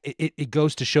said, it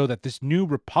goes to show that this new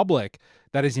republic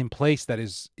that is in place, that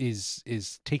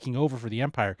is taking over for the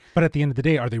Empire. But at the end of the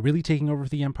day, are they really taking over for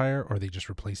the Empire, or are they just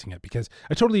replacing it? Because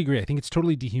I totally agree. I think it's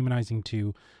totally dehumanizing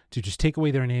to just take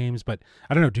away their names. But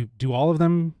I don't know. Do all of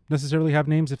them necessarily have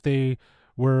names if they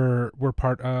were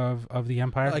part of the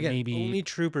Empire? Well, again, Maybe. only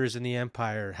troopers in the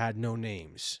Empire had no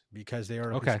names because they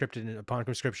were Okay. conscripted. And upon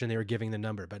conscription, they were giving the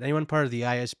number. But anyone part of the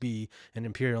ISB and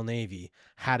Imperial Navy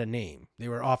had a name. They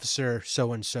were officer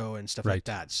so and so and stuff like Right.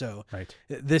 that. So Right.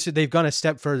 they've gone a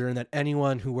step further in that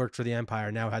anyone who worked for the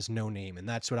Empire now has no name, and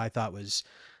that's what I thought was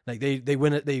like they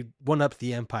one up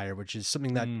the Empire, which is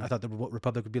something that I thought the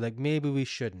Republic would be like, maybe we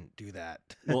shouldn't do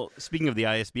that. Well, speaking of the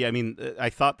ISB, I mean,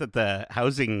 I thought that the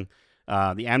housing,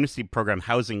 the amnesty program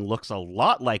housing looks a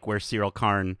lot like where Cyril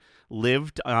Karn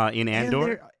lived in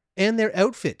Andor. And their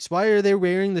outfits. Why are they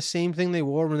wearing the same thing they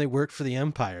wore when they worked for the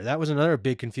Empire? That was another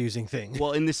big confusing thing.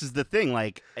 Well, and this is the thing,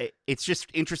 like it's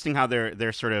just interesting how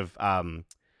they're sort of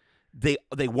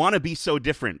they want to be so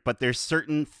different, but there's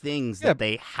certain things that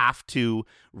they have to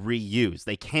reuse.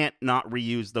 They can't not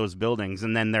reuse those buildings,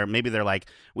 and then they're like,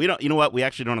 we don't, you know what? We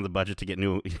actually don't have the budget to get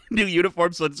new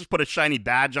uniforms, so let's just put a shiny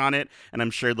badge on it, and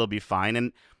I'm sure they'll be fine.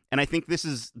 And I think this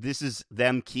is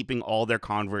them keeping all their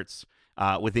converts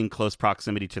within close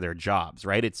proximity to their jobs,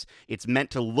 right? It's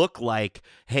meant to look like,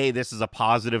 hey, this is a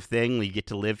positive thing. You get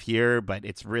to live here, but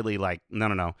it's really like,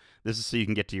 no. This is so you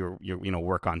can get to your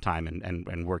work on time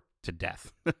and work to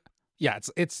death. Yeah,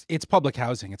 it's public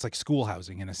housing. It's like school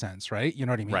housing in a sense, right? You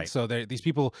know what I mean? Right. So these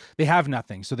people, they have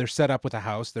nothing. So they're set up with a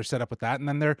house, they're set up with that, and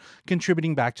then they're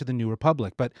contributing back to the new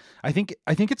republic. But I think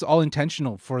it's all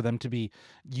intentional for them to be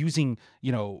using,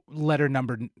 letter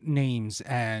number names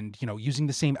and, using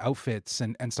the same outfits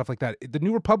and stuff like that. The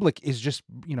new republic is just,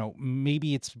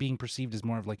 maybe it's being perceived as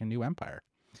more of like a new empire.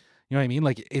 You know what I mean?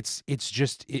 Like it's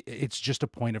just a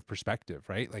point of perspective,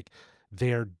 right? Like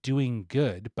they're doing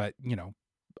good, but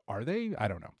are they? I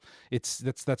don't know.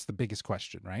 That's the biggest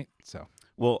question, right? So,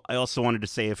 well, I also wanted to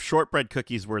say, if shortbread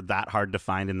cookies were that hard to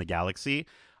find in the galaxy,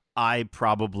 I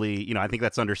probably, I think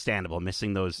that's understandable,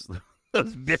 missing those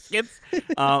those biscuits.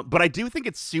 But I do think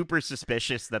it's super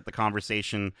suspicious that the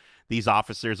conversation these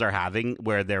officers are having,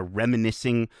 where they're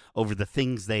reminiscing over the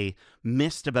things they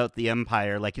missed about the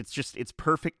Empire, like it's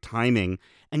perfect timing.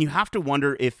 And you have to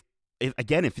wonder if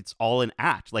it's all an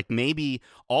act. Like maybe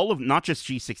all of, not just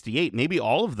G68, maybe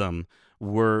all of them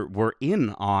were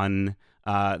in on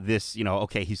this,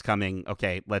 okay, he's coming.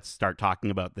 Okay, let's start talking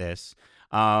about this.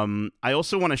 I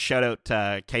also want to shout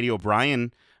out Katie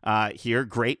O'Brien here,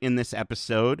 great in this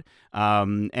episode.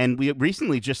 And we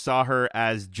recently just saw her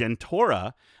as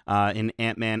Jentora in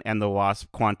Ant-Man and the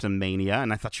Wasp: Quantumania,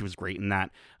 and I thought she was great in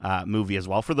that movie as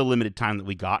well for the limited time that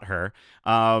we got her.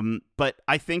 But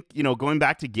I think, going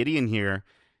back to Gideon here,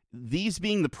 these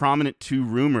being the prominent two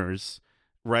rumors,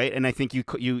 right? And I think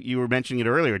you were mentioning it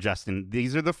earlier, Justin.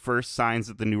 These are the first signs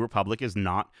that the New Republic is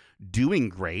not doing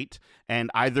great, and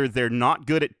either they're not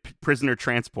good at prisoner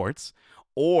transports,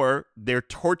 or they're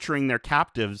torturing their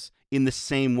captives in the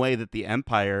same way that the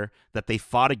Empire that they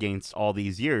fought against all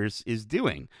these years is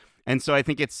doing. And so I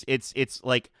think it's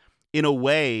like, in a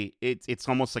way, it's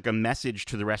almost like a message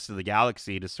to the rest of the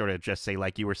galaxy to sort of just say,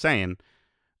 like you were saying,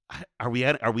 are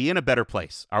we in a better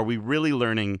place? Are we really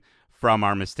learning from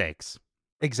our mistakes?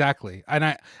 Exactly.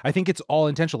 And I think it's all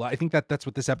intentional. I think that's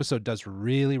what this episode does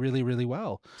really, really, really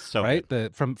well. So right.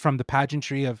 good. From the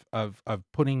pageantry of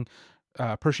putting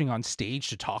Pershing on stage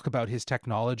to talk about his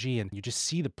technology, and you just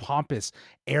see the pompous,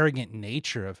 arrogant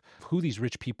nature of who these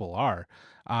rich people are.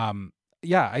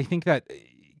 I think that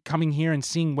coming here and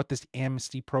seeing what this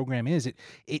amnesty program is,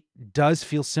 it does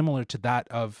feel similar to that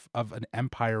of an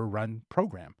empire run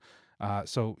program.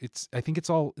 So I think it's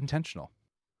all intentional.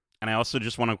 And I also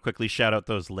just want to quickly shout out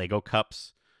those Lego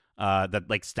cups that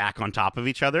like stack on top of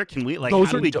each other. Can we like Those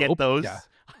how do are we get dope. those? Yeah.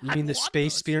 You mean the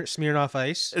space smearing off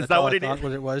ice? Is That's that all what I it thought is?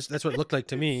 what it was. That's what it looked like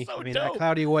to me. So I mean, dope. that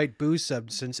cloudy white booze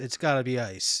substance, it's got to be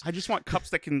ice. I just want cups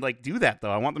that can like do that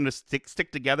though. I want them to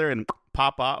stick together and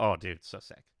pop off. Oh, dude, so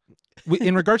sick.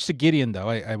 In regards to Gideon, though,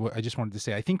 I just wanted to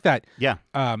say I think that Yeah.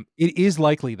 it is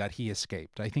likely that he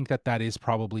escaped. I think that is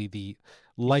probably the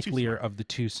likelier smart. of the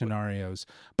two scenarios.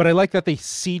 But I like that they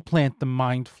seed plant the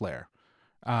mind flare.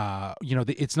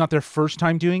 It's not their first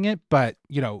time doing it, but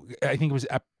I think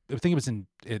it was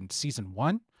in season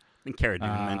 1. I think Cara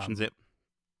Dune mentions it.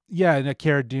 Yeah, and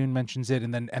Cara Dune mentions it,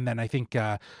 and then I think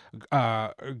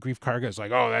Grief Karga is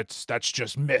like, oh, that's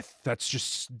just myth, that's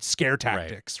just scare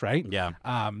tactics, right? Yeah.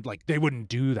 Like they wouldn't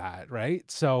do that, right?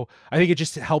 So I think it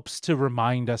just helps to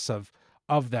remind us of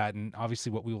that, and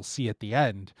obviously what we will see at the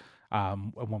end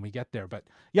when we get there. But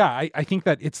yeah, I think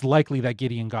that it's likely that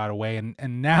Gideon got away,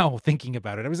 and now thinking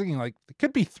about it, I was thinking like it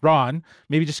could be Thrawn,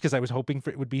 maybe just because I was hoping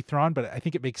for it would be Thrawn, but I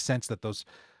think it makes sense that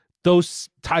those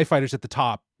TIE fighters at the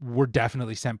top were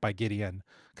definitely sent by Gideon,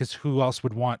 because who else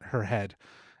would want her head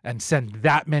and send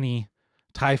that many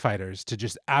TIE fighters to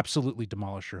just absolutely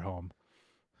demolish her home?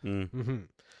 Mm-hmm.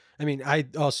 I mean,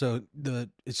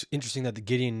 it's interesting that the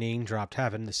Gideon name dropped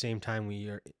happened the same time we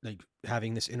are like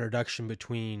having this introduction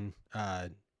between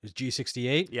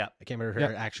G68. Yeah. I can't remember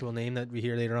her Yeah. actual name that we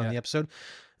hear later on in Yeah. the episode.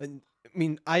 And, I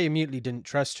mean, I immediately didn't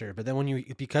trust her, but then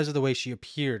because of the way she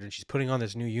appeared and she's putting on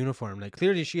this new uniform, like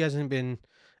clearly she hasn't been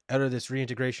out of this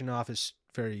reintegration office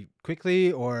very quickly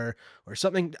or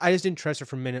something. I just didn't trust her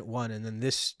from minute one. And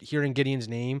then hearing Gideon's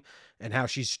name and how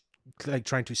she's like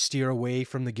trying to steer away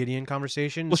from the Gideon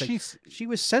conversation. Well, like, she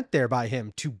was sent there by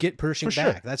him to get Pershing For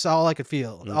sure. back. That's all I could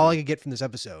feel. Mm-hmm. All I could get from this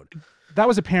episode. That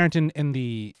was apparent in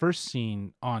the first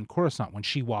scene on Coruscant. When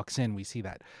she walks in, we see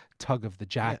that tug of the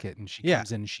jacket, and she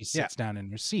comes in and she sits down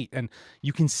in her seat, and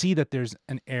you can see that there's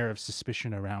an air of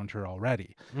suspicion around her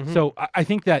already. Mhm. So I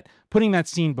think that putting that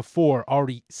scene before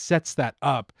already sets that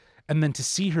up, and then to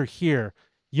see her here,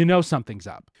 something's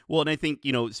up. Well, and I think,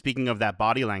 speaking of that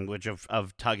body language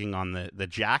of tugging on the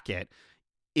jacket,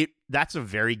 that's a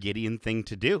very Gideon thing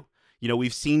to do.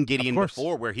 We've seen Gideon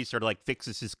before where he sort of like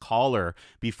fixes his collar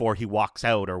before he walks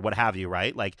out or what have you,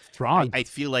 right? Like Thrawn. I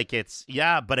feel like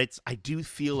I do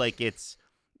feel like it's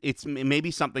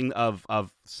maybe something of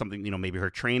something, maybe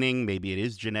her training, maybe it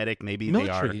is genetic, maybe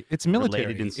Military. It's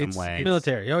related in some way.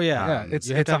 Military. Oh yeah. It's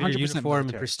you have to have your 100% uniform in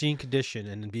military. pristine condition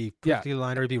and be perfectly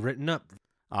aligned or be written up.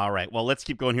 All right, well, let's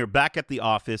keep going here. Back at the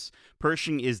office,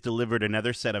 Pershing is delivered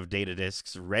another set of data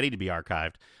disks ready to be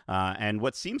archived. And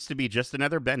what seems to be just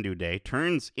another Bendu day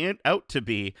turns out to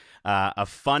be a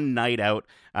fun night out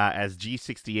as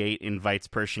G68 invites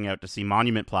Pershing out to see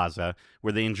Monument Plaza,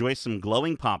 where they enjoy some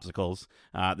glowing popsicles.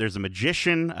 There's a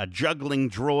magician, a juggling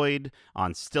droid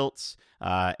on stilts,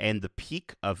 and the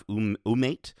peak of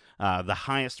Umate, the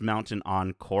highest mountain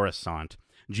on Coruscant.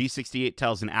 G68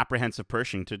 tells an apprehensive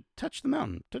Pershing to touch the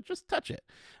mountain, to just touch it.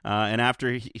 And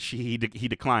after he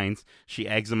declines, she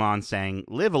eggs him on, saying,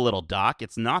 "Live a little, Doc.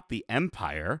 It's not the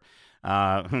Empire."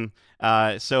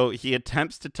 So he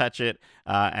attempts to touch it,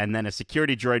 and then a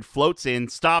security droid floats in,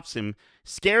 stops him,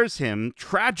 scares him,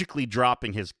 tragically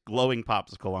dropping his glowing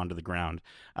popsicle onto the ground.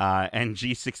 And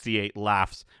G68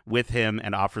 laughs with him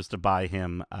and offers to buy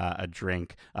him a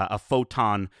drink, a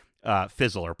photon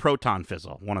fizzle or proton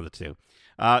fizzle, one of the two.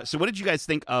 So what did you guys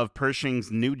think of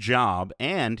Pershing's new job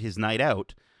and his night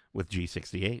out with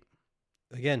G68?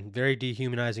 Again, very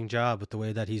dehumanizing job with the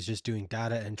way that he's just doing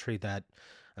data entry that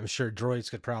I'm sure droids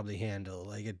could probably handle.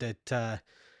 Like it's a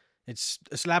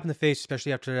slap in the face,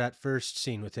 especially after that first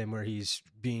scene with him where he's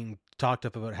being talked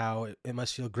up about how it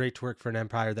must feel great to work for an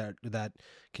empire that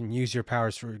can use your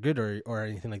powers for good or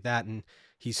anything like that. And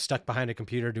he's stuck behind a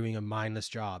computer doing a mindless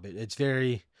job. It's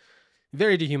very,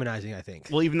 very dehumanizing, I think.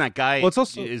 Well, even that guy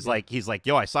he's like,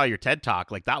 "Yo, I saw your TED Talk.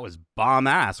 Like, that was bomb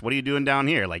ass. What are you doing down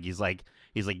here?" Like, he's like,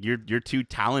 you're too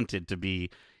talented to be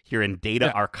here in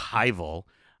data archival.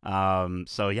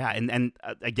 So yeah, and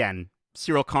again,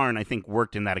 Cyril Karn, I think,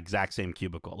 worked in that exact same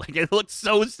cubicle. Like, it looks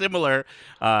so similar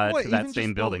to that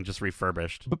same building, just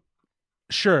refurbished.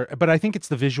 Sure, but I think it's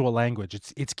the visual language.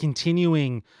 It's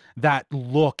continuing that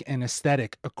look and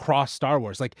aesthetic across Star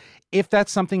Wars. Like, if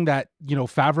that's something that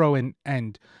Favreau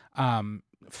and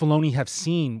Filoni have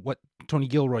seen what Tony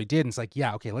Gilroy did, and it's like,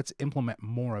 yeah, okay, let's implement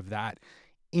more of that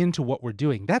into what we're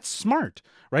doing. That's smart,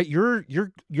 right? You're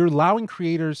allowing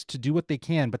creators to do what they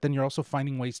can, but then you're also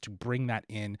finding ways to bring that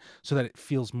in so that it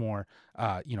feels more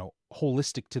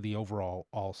holistic to the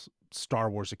overall Star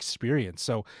Wars experience.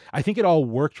 So I think it all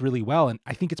worked really well, and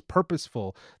I think it's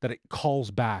purposeful that it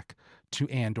calls back to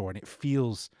Andor, and it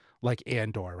feels like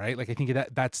Andor, right? Like I think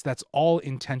that's all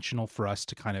intentional for us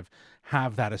to kind of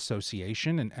have that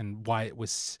association, and why it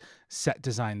was set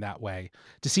designed that way.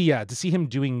 To see him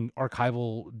doing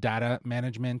archival data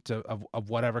management of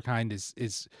whatever kind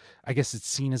is I guess it's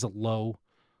seen as a low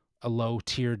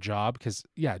tier job, because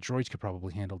droids could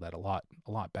probably handle that a lot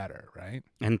better, right?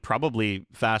 And probably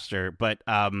faster. But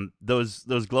those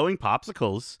glowing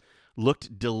popsicles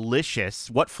looked delicious.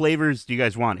 What flavors do you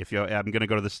guys want? I'm gonna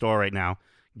go to the store right now,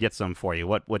 get some for you.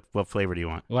 What flavor do you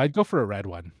want? Well, I'd go for a red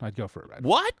one.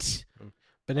 What?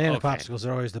 Banana popsicles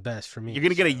are always the best for me. You're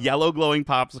gonna get a yellow glowing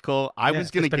popsicle. I was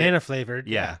gonna get banana flavored.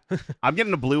 Yeah. I'm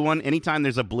getting a blue one. Anytime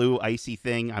there's a blue icy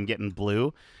thing, I'm getting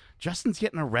blue. Justin's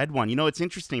getting a red one. It's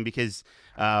interesting because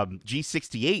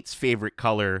G68's favorite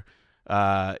color,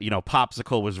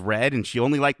 popsicle was red, and she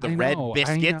only liked the red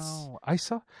biscuits. I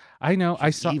saw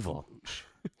evil.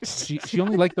 She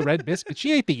only liked the red biscuits.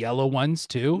 She ate the yellow ones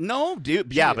too. No,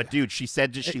 dude. Yeah, but dude, she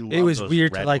said that she loved It was those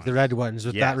weird to red like ones. the red ones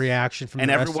with that reaction from and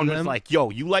the rest everyone of was them. like, "Yo,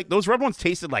 you like those red ones?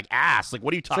 Tasted like ass. Like,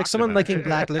 what are you talking It's like someone about?" liking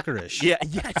black licorice. Yeah,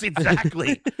 yes,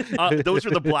 exactly. Those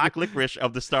are the black licorice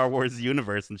of the Star Wars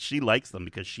universe, and she likes them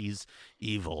because she's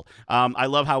evil. I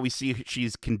love how we see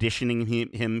she's conditioning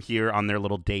him here on their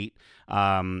little date,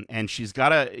 and she's got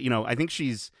to, I think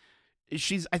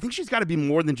she's got to be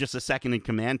more than just a second in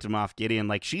command to Moff Gideon.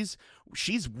 Like she's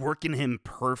working him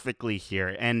perfectly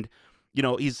here, and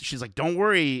she's like, "Don't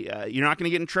worry, you're not going to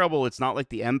get in trouble. It's not like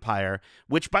the Empire."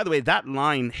 Which, by the way, that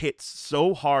line hits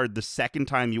so hard the second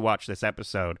time you watch this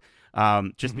episode.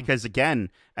 Just because,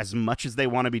 again, as much as they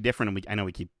want to be different, and I know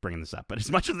we keep bringing this up, but as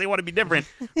much as they want to be different,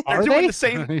 they're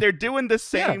doing the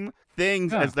same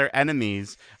things as their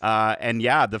enemies. And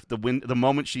the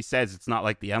moment she says it's not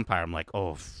like the Empire, I'm like,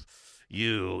 oh.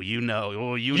 That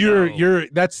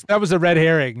was a red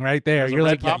herring right there. You're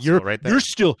like, right there. You're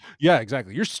still,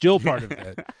 exactly. You're still part of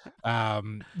it.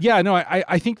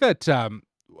 I think that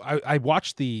I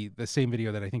watched the same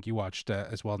video that I think you watched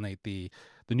as well, Nate, the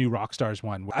new Rockstars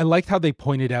one. I liked how they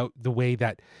pointed out the way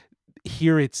that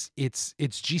here it's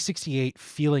G68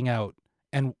 feeling out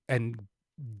and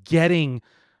getting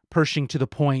Pershing to the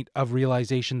point of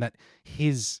realization that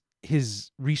his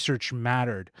research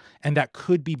mattered and that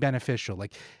could be beneficial.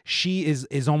 Like she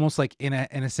is almost like in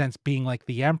a sense being like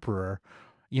the Emperor,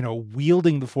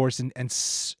 wielding the Force and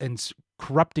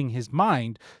corrupting his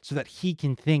mind so that he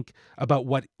can think about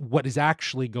what is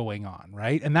actually going on,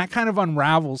 right? And that kind of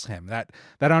unravels him.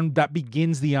 That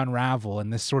begins the unravel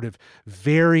in this sort of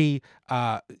very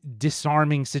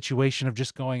disarming situation of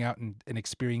just going out and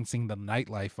experiencing the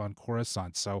nightlife on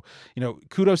Coruscant. So,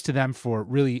 kudos to them for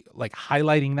really like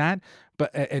highlighting that, but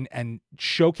and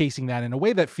showcasing that in a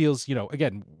way that feels,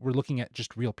 again, we're looking at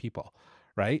just real people.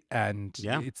 Right. And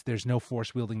there's no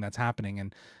force wielding that's happening.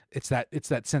 And it's that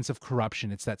sense of corruption.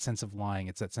 It's that sense of lying.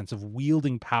 It's that sense of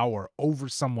wielding power over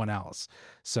someone else.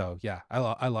 So,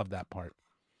 I love that part.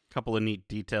 A couple of neat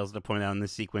details to point out in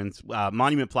this sequence.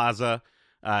 Monument Plaza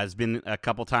has been a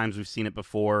couple times. We've seen it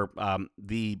before. I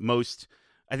think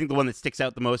the one that sticks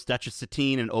out the most, Duchess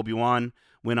Satine and Obi-Wan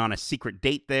went on a secret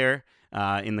date there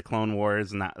in the Clone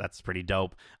Wars, and that's pretty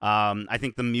dope. I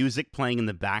think the music playing in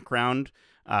the background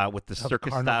with the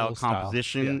circus-style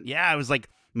composition. Yeah, it was like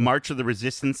March of the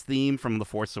Resistance theme from The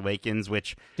Force Awakens,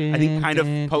 which I think kind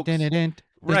of pokes...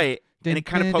 Right, and it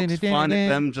kind of pokes fun at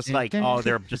them, just like, oh,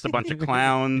 they're just a bunch of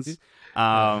clowns.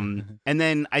 And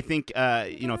then I think,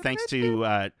 thanks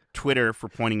to Twitter for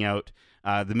pointing out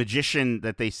the magician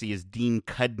that they see is Dean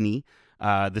Cudney,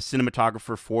 the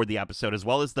cinematographer for the episode, as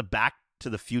well as the Back to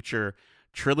the Future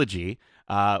trilogy,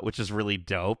 which is really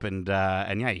dope, and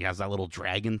he has that little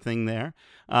dragon thing there.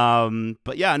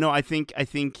 I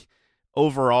think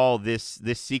overall this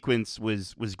sequence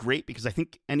was great, because I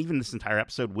think, and even this entire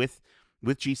episode with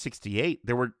G68,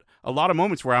 there were a lot of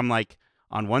moments where I'm like,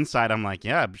 on one side I'm like,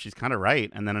 yeah, she's kind of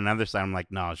right, and then another side I'm like,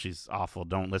 no, she's awful,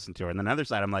 don't listen to her, and then another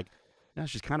side I'm like, yeah,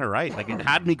 she's kind of right. Like, it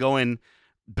had me going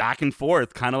back and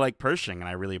forth, kind of like Pershing, and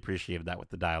I really appreciated that with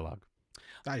the dialogue.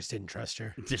 I just didn't trust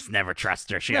her. Just never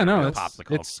trust her. She had a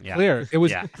popsicle. It's clear. It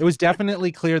was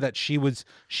definitely clear that she was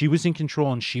in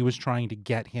control, and she was trying to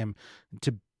get him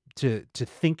to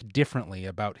think differently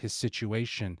about his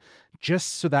situation,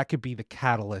 just so that could be the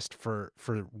catalyst for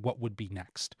what would be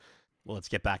next. Well, let's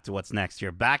get back to what's next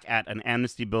here. Back at an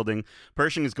amnesty building,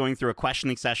 Pershing is going through a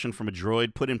questioning session from a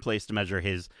droid put in place to measure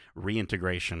his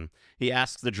reintegration. He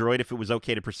asks the droid if it was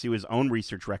okay to pursue his own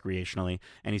research recreationally,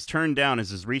 and he's turned down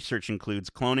as his research includes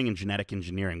cloning and genetic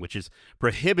engineering, which is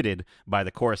prohibited by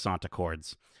the Coruscant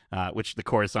Accords. I'm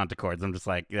just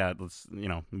like, yeah, let's,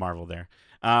 marvel there.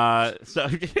 So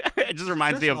it just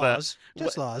reminds me of laws.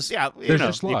 Just laws. Yeah. There's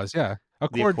just laws, yeah.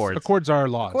 Accords are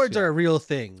laws. Accords are a real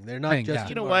thing. They're not just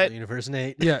You in know Marvel what? Universe,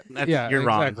 Nate. Yeah, You're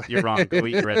wrong. exactly. You're wrong. Go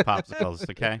eat your red popsicles,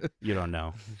 okay? You don't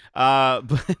know.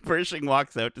 But Pershing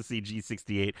walks out to see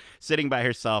G68 sitting by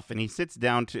herself, and he sits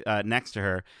down next to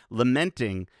her,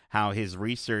 lamenting how his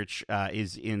research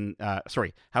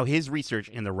how his research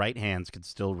in the right hands could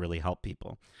still really help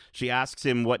people. She asks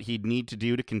him what he'd need to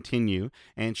do to continue,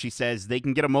 and she says they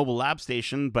can get a mobile lab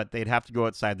station, but they'd have to go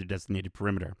outside their designated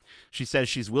perimeter. She says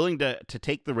she's willing to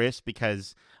take the risk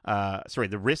because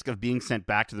the risk of being sent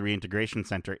back to the reintegration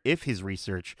center if his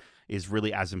research is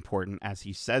really as important as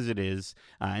he says it is,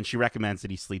 and she recommends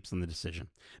that he sleeps on the decision.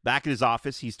 Back at his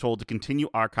office, he's told to continue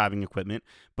archiving equipment,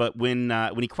 but when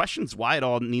he questions why it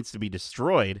all needs to be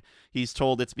destroyed, he's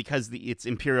told it's because it's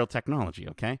Imperial technology,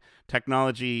 okay?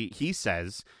 Technology, he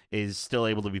says, is still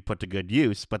able to be put to good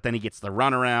use, but then he gets the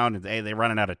runaround, and they're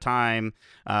running out of time.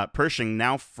 Pershing,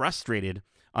 now frustrated,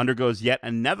 undergoes yet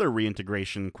another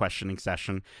reintegration questioning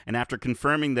session, and after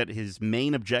confirming that his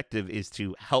main objective is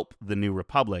to help the New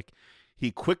Republic,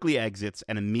 he quickly exits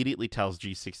and immediately tells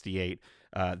G68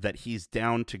 that he's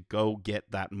down to go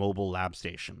get that mobile lab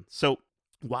station. So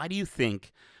why do you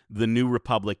think the New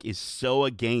Republic is so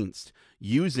against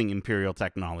using Imperial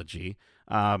technology?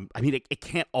 I mean, it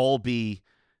can't all be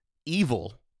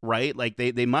evil, right? Like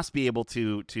they must be able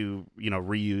to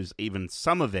reuse even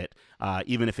some of it,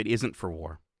 even if it isn't for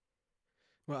war.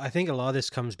 Well, I think a lot of this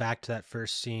comes back to that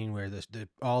first scene where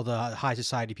all the high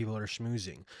society people are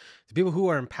schmoozing. The people who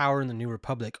are in power in the New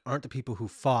Republic aren't the people who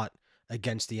fought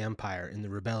against the Empire in the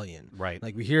rebellion. Right.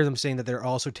 Like we hear them saying that they're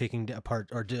also taking apart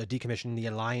or decommissioning the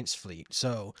Alliance fleet.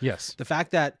 So Yes. the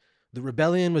fact that the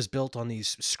rebellion was built on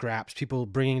these scraps, people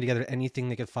bringing together anything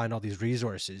they could find, all these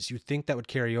resources. You'd think that would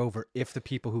carry over if the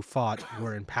people who fought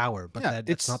were in power, but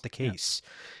that's not the case.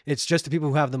 Yeah. It's just the people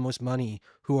who have the most money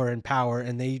who are in power,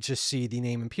 and they just see the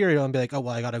name Imperial and be like, oh,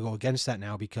 well, I got to go against that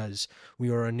now because we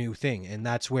are a new thing. And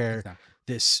that's where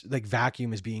this like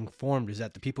vacuum is being formed, is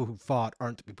that the people who fought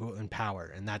aren't the people in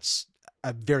power. And that's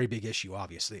a very big issue,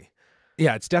 obviously.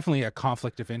 Yeah, it's definitely a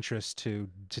conflict of interest to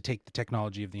take the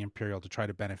technology of the Imperial to try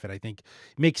to benefit. I think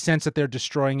it makes sense that they're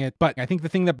destroying it. But I think the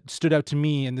thing that stood out to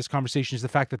me in this conversation is the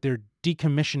fact that they're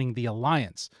decommissioning the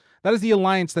Alliance. That is the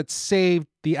Alliance that saved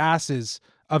the asses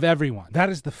of everyone. That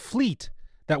is the fleet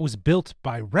that was built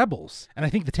by rebels. And I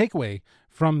think the takeaway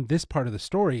from this part of the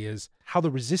story is how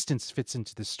the Resistance fits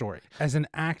into this story as an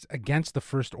act against the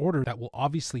First Order that will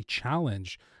obviously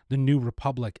challenge the New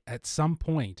Republic at some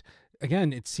point.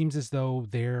 Again, it seems as though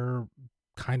they're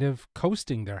kind of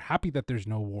coasting. They're happy that there's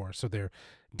no war, so they're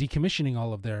decommissioning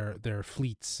all of their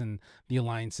fleets and the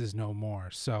alliances no more.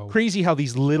 So crazy how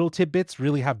these little tidbits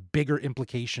really have bigger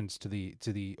implications to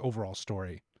the overall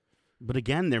story. But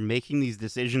again, they're making these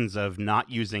decisions of not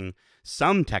using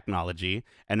some technology,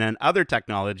 and then other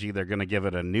technology, they're going to give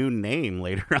it a new name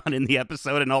later on in the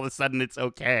episode, and all of a sudden it's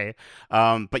okay.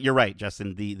 But you're right,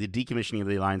 Justin, the decommissioning of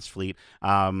the Alliance fleet,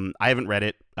 I haven't read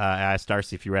it. I asked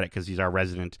Darcy if you read it because he's our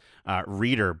resident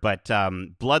reader. But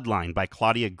Bloodline by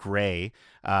Claudia Gray,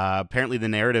 apparently the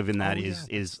narrative in that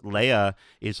is Leia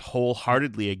is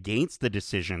wholeheartedly against the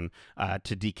decision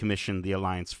to decommission the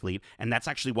Alliance fleet, and that's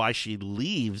actually why she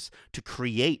leaves to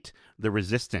create the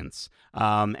Resistance.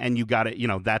 And you got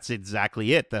it. That's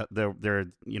exactly it.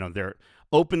 They're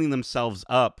opening themselves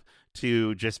up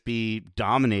to just be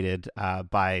dominated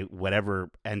by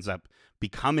whatever ends up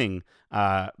becoming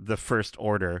the First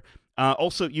Order.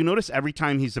 Also, you notice every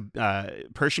time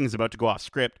Pershing is about to go off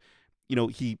script,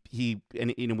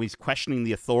 he's questioning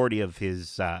the authority of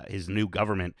his new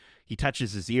government. He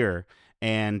touches his ear.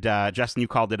 And Justin, you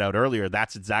called it out earlier.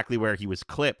 That's exactly where he was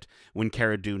clipped when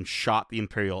Cara Dune shot the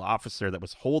Imperial officer that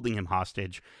was holding him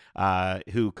hostage,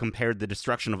 who compared the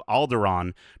destruction of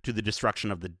Alderaan to the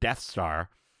destruction of the Death Star.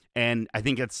 And I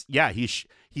think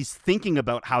he's thinking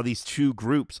about how these two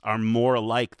groups are more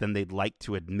alike than they'd like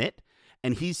to admit.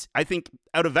 And I think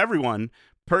out of everyone,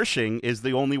 Pershing is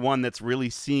the only one that's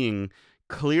really seeing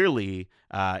clearly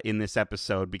in this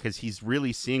episode, because he's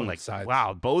really seeing both sides.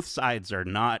 Wow, both sides are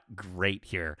not great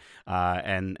here,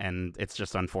 and it's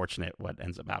just unfortunate what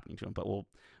ends up happening to him. But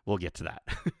we'll get to that.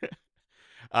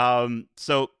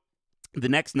 So the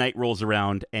next night rolls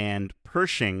around, and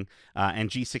Pershing and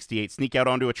G68 sneak out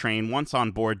onto a train. Once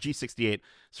on board, G68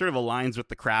 sort of aligns with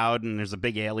the crowd, and there's a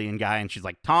big alien guy, and she's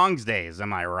like, "Tongs days,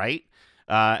 am I right?"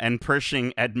 and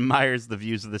Pershing admires the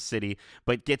views of the city,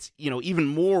 but gets, even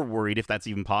more worried, if that's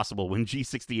even possible, when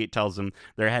G68 tells him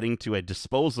they're heading to a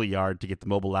disposal yard to get the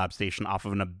mobile lab station off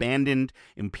of an abandoned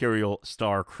Imperial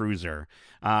Star cruiser.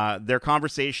 Their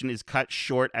conversation is cut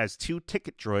short as two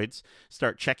ticket droids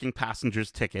start checking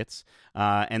passengers' tickets,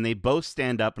 and they both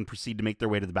stand up and proceed to make their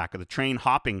way to the back of the train,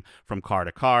 hopping from car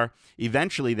to car.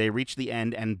 Eventually, they reach the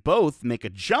end and both make a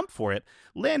jump for it,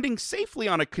 landing safely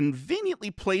on a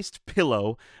conveniently placed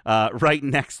pillow right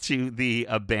next to the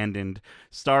abandoned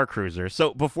Star Cruiser.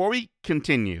 So before we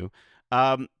continue,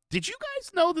 did you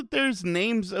guys know that there's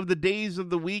names of the days of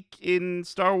the week in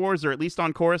Star Wars, or at least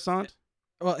on Coruscant?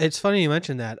 Well, it's funny you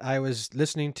mentioned that. I was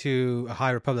listening to a High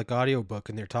Republic audiobook,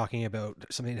 and they're talking about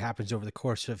something that happens over the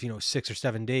course of, 6 or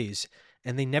 7 days,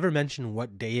 and they never mention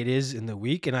what day it is in the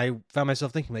week. And I found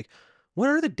myself thinking, like, what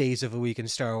are the days of the week in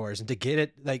Star Wars? And to get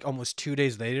it, like, almost 2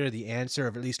 days later, the answer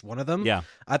of at least one of them, Yeah.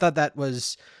 I thought that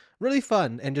was really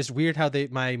fun and just weird how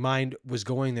my mind was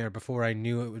going there before I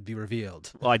knew it would be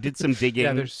revealed. Well, I did some digging.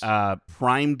 Yeah, there's-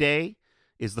 Prime Day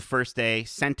is the first day,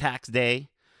 Centax Day.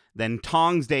 Then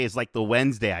Tongs Day is like the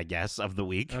Wednesday, I guess, of the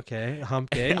week. Okay, hump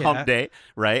day. Hump Day,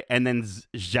 right? And then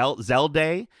Zell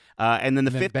Day, and then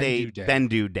the fifth day, Bendu Day.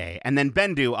 Bendu Day. And then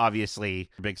Bendu, obviously,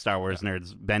 big Star Wars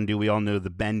nerds, Bendu, we all know the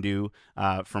Bendu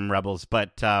from Rebels.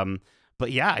 But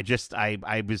yeah,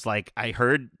 I was like, I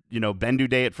heard, Bendu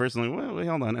Day at first, and I'm like, wait,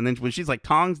 hold on. And then when she's like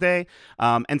Tongs Day,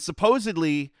 and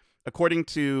supposedly, according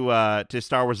to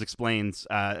Star Wars Explained,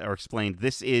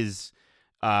 this is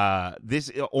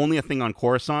only a thing on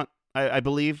Coruscant, I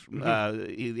believe.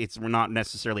 We're not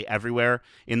necessarily everywhere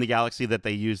in the galaxy that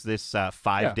they use this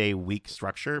 5-day week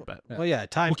structure, but Well, yeah,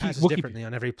 time passes Wookiee- differently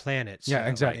on every planet. Yeah, so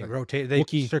exactly. They rotate. They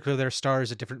Wookiee- circle their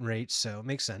stars at different rates, so it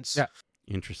makes sense. Yeah.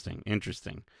 Interesting.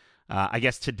 I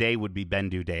guess today would be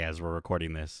Bendu Day as we're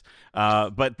recording this.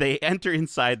 But they enter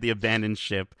inside the abandoned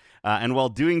ship, and while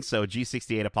doing so,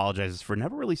 G68 apologizes for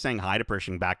never really saying hi to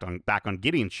Pershing back on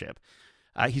Gideon's ship.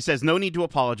 He says no need to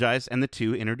apologize, and the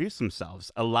two introduce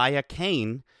themselves. Elia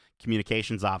Kane,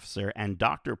 communications officer, and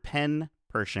Dr. Penn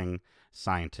Pershing,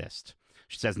 scientist.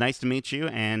 She says, nice to meet you,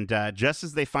 and just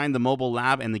as they find the mobile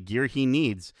lab and the gear he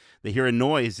needs, they hear a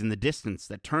noise in the distance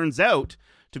that turns out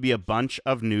to be a bunch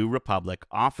of New Republic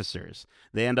officers.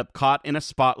 They end up caught in a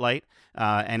spotlight,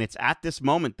 and it's at this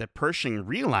moment that Pershing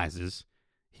realizes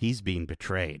he's being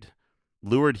betrayed.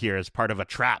 Lured here as part of a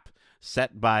trap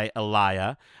set by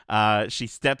Elia, she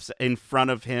steps in front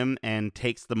of him and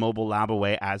takes the mobile lab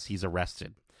away as he's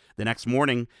arrested. The next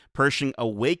morning, Pershing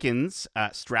awakens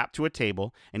strapped to a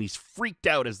table, and he's freaked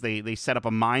out as they set up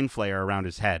a mind flare around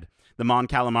his head. The Mon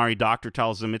Calamari doctor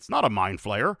tells him it's not a mind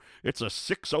flare, it's a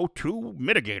 602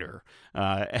 mitigator,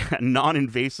 a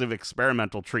non-invasive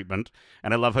experimental treatment.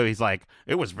 And I love how he's like,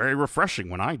 it was very refreshing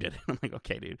when I did it. I'm like,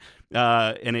 okay, dude.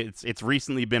 And it's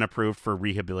recently been approved for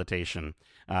rehabilitation.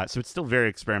 So it's still very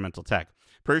experimental tech.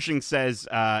 Pershing says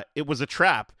it was a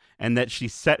trap and that she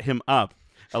set him up.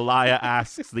 Elia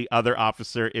asks the other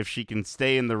officer if she can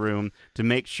stay in the room to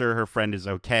make sure her friend is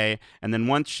okay, and then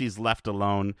once she's left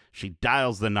alone, she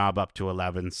dials the knob up to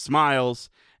 11, smiles,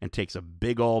 and takes a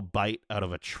big ol' bite out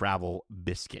of a travel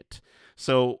biscuit.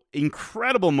 So,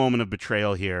 incredible moment of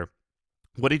betrayal here.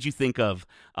 What did you think of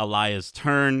Elia's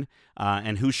turn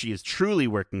and who she is truly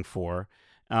working for?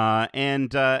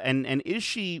 And is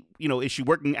she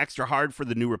working extra hard for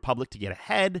the New Republic to get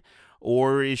ahead?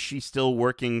 Or is she still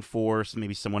working for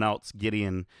maybe someone else,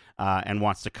 Gideon, and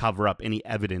wants to cover up any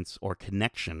evidence or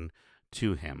connection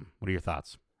to him? What are your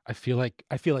thoughts? I feel like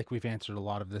we've answered a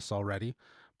lot of this already,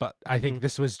 but I think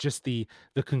this was just the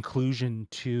conclusion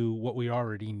to what we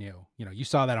already knew. You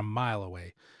saw that a mile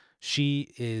away.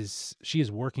 She is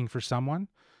working for someone.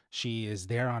 She is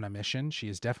there on a mission. She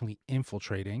is definitely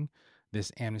infiltrating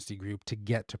this amnesty group to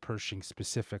get to Pershing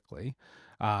specifically.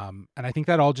 And I think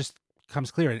that all just comes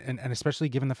clear, and especially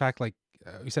given the fact, like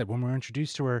we said, when we're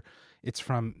introduced to her, it's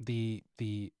from the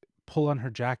pull on her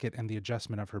jacket and the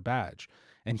adjustment of her badge.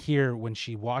 And here, when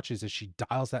she watches as she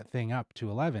dials that thing up to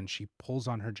 11, she pulls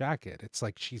on her jacket. It's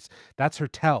like that's her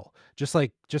tell. Just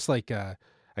like I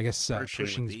guess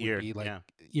Pershing's would be like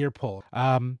ear pull.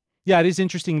 Yeah, it is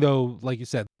interesting though. Like you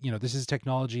said, this is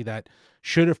technology that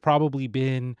should have probably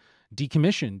been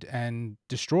decommissioned and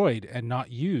destroyed and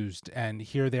not used, and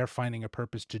here they're finding a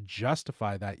purpose to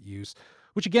justify that use,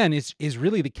 which again is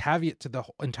really the caveat to the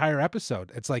entire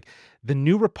episode. It's like the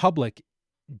New Republic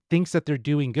thinks that they're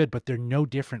doing good, but they're no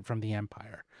different from the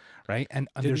Empire, right? And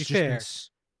To there's be just been fair,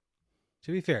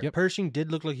 To be fair, Yep. Pershing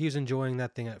did look like he was enjoying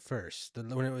that thing at first.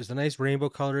 When it was the nice rainbow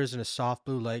colors and a soft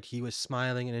blue light, he was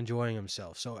smiling and enjoying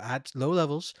himself. So at low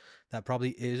levels, that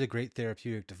probably is a great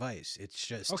therapeutic device. It's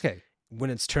just Okay. when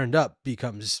it's turned up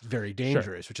becomes very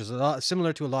dangerous, which is a lot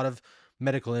similar to a lot of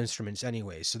medical instruments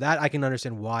anyway. So that I can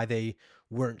understand why they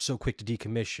weren't so quick to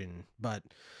decommission. But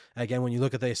again, when you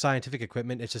look at the scientific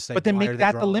equipment, it's just like, But then why are make they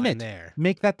that the drawing limit. there?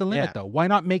 Make that the limit, Yeah. though. Why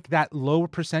not make that lower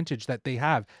percentage that they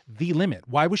have the limit?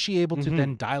 Why was she able to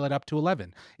then dial it up to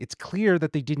 11? It's clear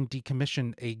that they didn't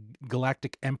decommission a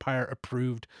Galactic Empire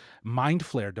approved mind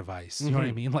flare device. You know what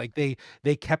I mean? Like they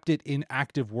kept it in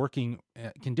active working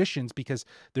conditions because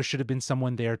there should have been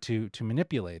someone there to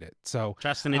manipulate it. So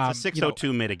Justin, it's a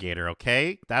 602 mitigator,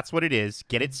 okay? That's what it is.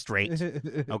 Get it straight,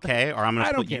 okay? Or I'm going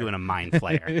to put you in a mind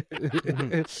flare.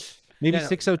 Maybe Yeah, no,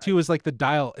 602 is like the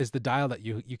dial that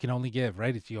you can only give,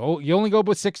 right? If you only go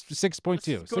with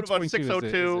 6.2. Go to about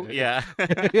 602, yeah.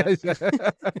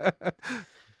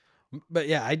 But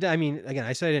yeah, I mean, again,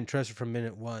 I said I didn't trust her from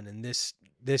minute one, and this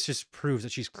just proves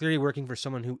that she's clearly working for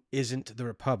someone who isn't the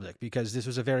Republic, because this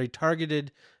was a very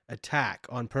targeted attack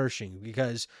on Pershing.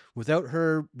 Because without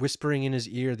her whispering in his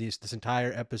ear this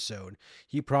entire episode,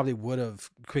 he probably would have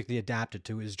quickly adapted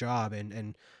to his job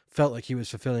and felt like he was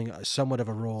fulfilling somewhat of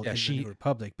a role in the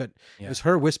Republic. But it was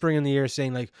her whispering in the ear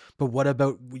saying like, but what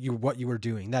about what you were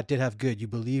doing? That did have good. You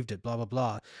believed it, blah, blah,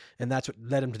 blah. And that's what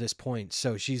led him to this point.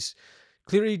 So she's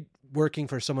clearly working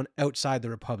for someone outside the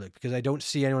Republic, because I don't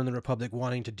see anyone in the Republic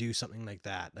wanting to do something like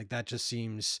that. Like, that just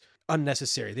seems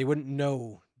unnecessary. They wouldn't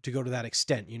know to go to that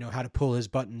extent, how to pull his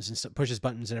buttons and push his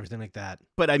buttons and everything like that.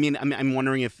 But I mean, I'm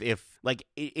wondering if like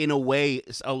in a way,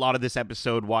 a lot of this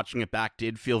episode, watching it back,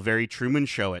 did feel very Truman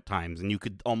Show at times, and you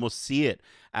could almost see it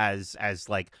as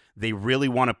like they really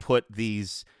want to put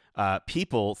these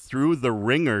people through the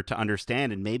ringer to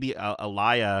understand, and maybe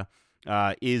Elia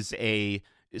is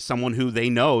someone who they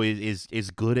know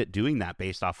is good at doing that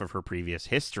based off of her previous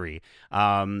history.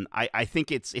 I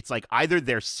think it's like either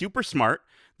they're super smart,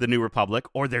 the New Republic,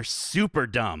 or they're super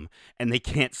dumb and they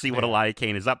can't see what Elia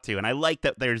Kane is up to. And I like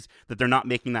that they're not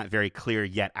making that very clear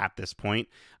yet at this point.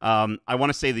 I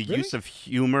want to say the use of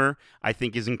humor, I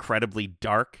think, is incredibly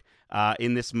dark.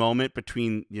 In this moment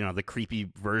between, the creepy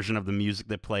version of the music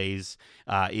that plays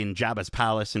in Jabba's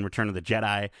palace in Return of the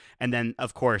Jedi, and then,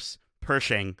 of course,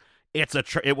 Pershing.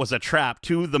 It was a trap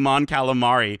to the Mon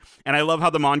Calamari, and I love how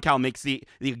the Mon Cal makes the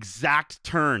exact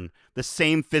turn, the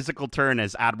same physical turn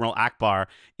as Admiral Akbar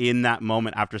in that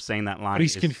moment after saying that line. But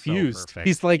he's confused. So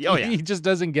he's like, he just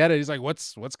doesn't get it. He's like,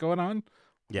 what's going on?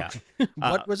 Yeah.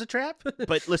 What was a trap?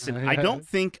 But listen, I don't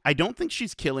think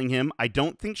she's killing him. I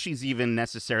don't think she's even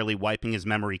necessarily wiping his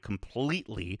memory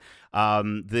completely.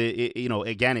 Again,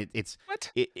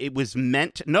 it was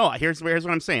meant. No, here's what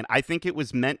I'm saying. I think it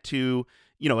was meant to.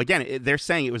 Again, they're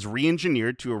saying it was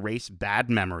re-engineered to erase bad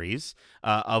memories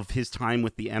of his time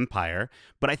with the Empire.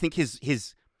 But I think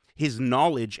his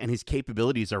knowledge and his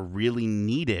capabilities are really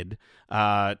needed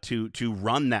to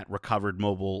run that recovered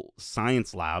mobile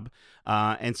science lab.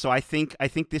 And so I think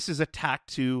this is a tack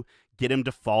to get him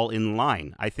to fall in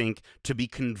line. I think to be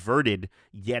converted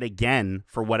yet again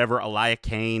for whatever Elia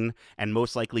Kane and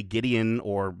most likely Gideon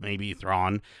or maybe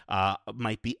Thrawn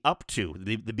might be up to,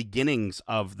 the beginnings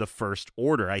of the First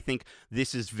Order. I think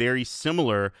this is very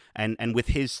similar, and with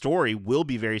his story will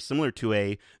be very similar to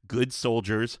a good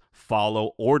soldiers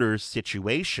follow orders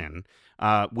situation,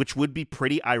 which would be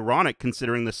pretty ironic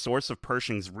considering the source of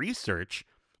Pershing's research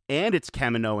and its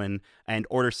Kaminoan and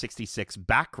Order 66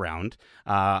 background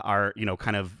are,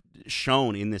 kind of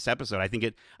shown in this episode. I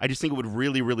just think it would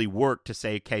really, really work to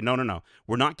say, okay, no,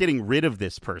 we're not getting rid of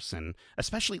this person.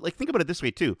 Especially, like, think about it this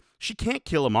way too. She can't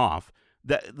kill him off.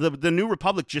 The New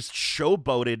Republic just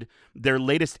showboated their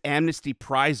latest Amnesty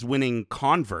Prize-winning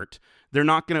convert. They're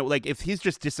not going to, like, if he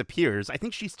just disappears, I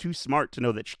think she's too smart to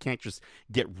know that she can't just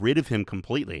get rid of him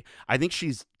completely. I think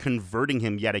she's converting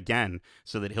him yet again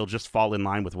so that he'll just fall in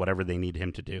line with whatever they need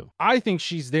him to do. I think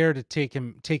she's there to take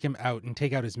him out and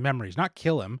take out his memories, not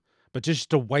kill him, but just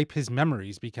to wipe his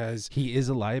memories, because he is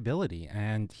a liability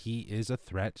and he is a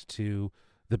threat to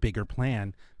the bigger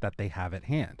plan that they have at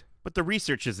hand. But the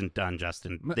research isn't done,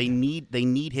 Justin. They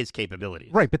need his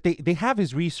capabilities. Right, but they have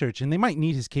his research and they might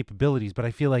need his capabilities, but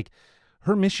I feel like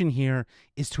her mission here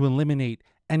is to eliminate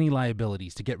any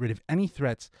liabilities, to get rid of any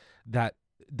threats that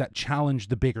challenge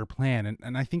the bigger plan,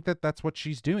 and I think that's what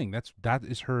she's doing. That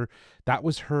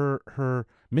was her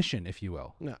mission, if you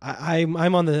will. No,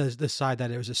 I'm on the side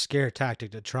that it was a scare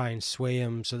tactic to try and sway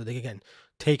him so that they can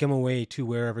take him away to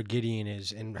wherever Gideon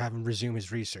is and have him resume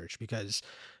his research, because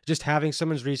just having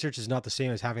someone's research is not the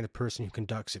same as having the person who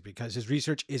conducts it, because his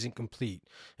research isn't complete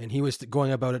and he was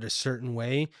going about it a certain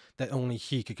way that only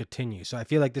he could continue. So I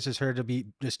feel like this is her to be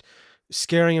just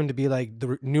scaring him to be like,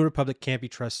 the New Republic can't be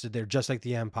trusted. They're just like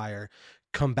the Empire.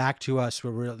 Come back to us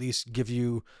where we'll at least give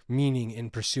you meaning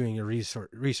in pursuing your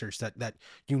research that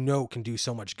can do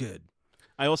so much good.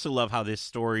 I also love how this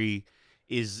story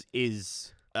is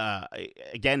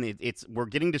again, it's we're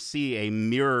getting to see a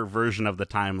mirror version of the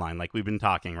timeline, like we've been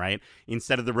talking, right?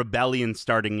 Instead of the rebellion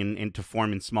starting to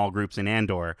form in small groups in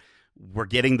Andor, we're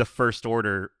getting the First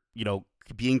Order,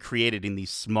 being created in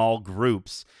these small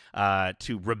groups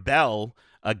to rebel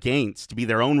against, to be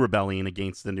their own rebellion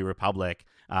against the New Republic.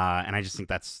 And I just think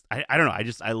that's, I don't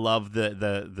know, I love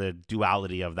the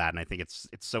duality of that, and I think it's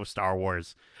so Star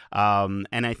Wars. And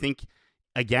I think,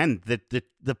 again, the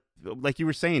like you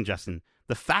were saying, Justin,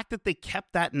 the fact that they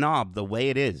kept that knob the way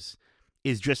it is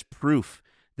just proof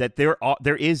that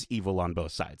there is evil on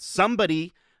both sides.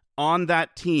 Somebody on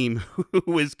that team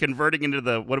who is converting into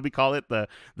the, what do we call it, the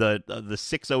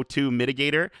 602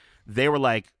 mitigator, they were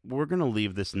like, we're going to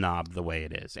leave this knob the way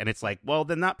it is. And it's like, well,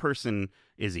 then that person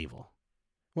is evil.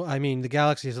 Well, I mean, the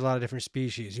galaxy has a lot of different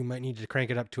species. You might need to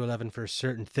crank it up to 11 for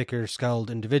certain thicker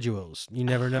skulled individuals. You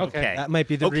never know. Okay. That might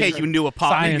be the reason. You knew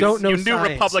apologists. You don't know you science.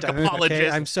 New Republic apologists. Okay,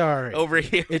 I'm sorry. Over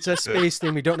here. It's a space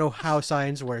thing. We don't know how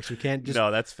science works. We can't just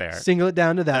that's fair. single it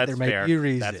down to that. That's there fair. might be a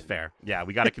reason. That's fair. Yeah,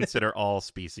 we got to consider all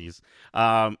species.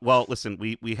 Well, listen,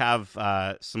 we have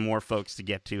some more folks to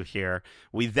get to here.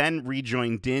 We then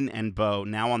rejoin Din and Bo,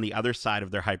 now on the other side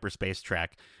of their hyperspace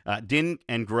trek. Din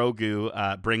and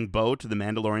Grogu bring Bo to the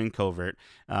Mandalorian covert,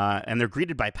 and they're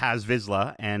greeted by Paz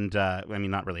Vizsla, and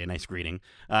not really a nice greeting,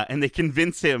 and they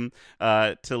convince him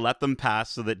to let them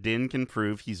pass so that Din can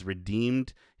prove he's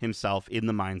redeemed himself in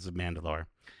the mines of Mandalore.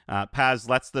 Paz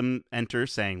lets them enter,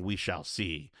 saying, "We shall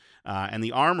see." And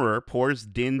the armorer pours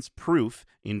Din's proof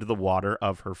into the water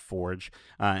of her forge,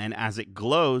 and as it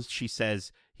glows, she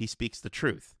says, "He speaks the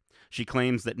truth." She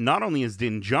claims that not only is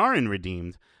Din Djarin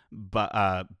redeemed,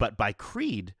 but by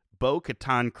creed,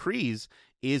 Bo-Katan Kryze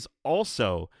is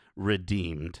also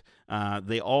redeemed.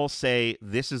 They all say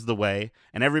this is the way,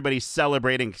 and everybody's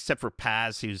celebrating except for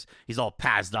Paz, he's all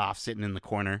pazzed off, sitting in the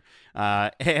corner.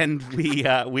 And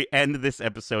we end this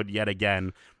episode yet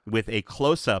again with a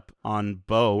close-up on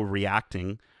Bo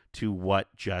reacting to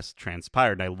what just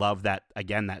transpired. And I love that,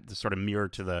 again, that sort of mirror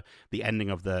to the ending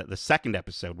of the second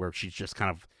episode, where she's just kind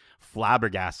of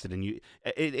flabbergasted, and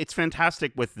it's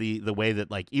fantastic with the way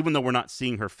that, like, even though we're not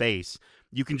seeing her face,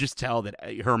 you can just tell that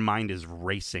her mind is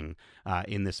racing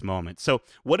in this moment. So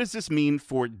what does this mean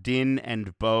for Din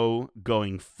and Bo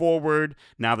going forward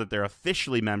now that they're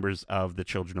officially members of the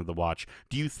Children of the Watch?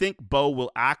 Do you think Bo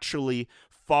will actually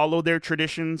follow their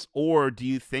traditions, or do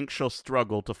you think she'll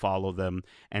struggle to follow them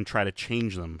and try to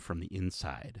change them from the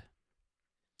inside?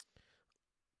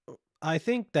 I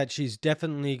think that she's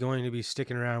definitely going to be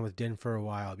sticking around with Din for a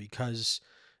while, because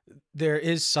there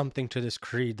is something to this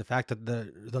creed. The fact that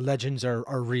the legends are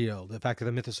real, the fact that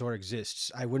the mythosaur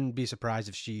exists. I wouldn't be surprised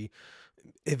if she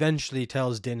eventually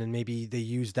tells Din, and maybe they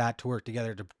use that to work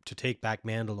together to take back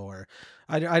Mandalore.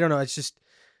 I don't know. It's just,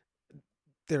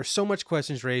 there's so much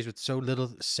questions raised with so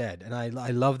little said. And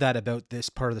I love that about this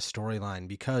part of the storyline,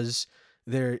 because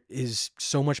there is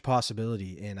so much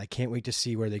possibility, and I can't wait to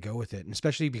see where they go with it. And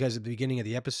especially because at the beginning of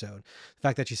the episode, the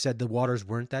fact that she said the waters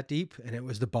weren't that deep, and it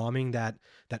was the bombing that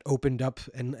opened up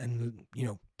and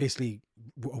basically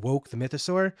awoke the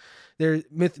mythosaur.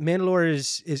 Mandalore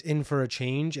is in for a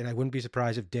change, and I wouldn't be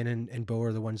surprised if Din and Bo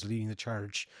are the ones leading the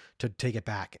charge to take it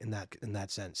back in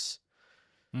that sense.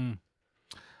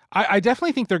 I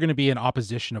definitely think they're going to be in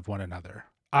opposition of one another.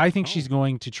 I think she's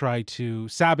going to try to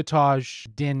sabotage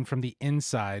Din from the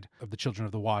inside of the Children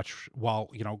of the Watch while,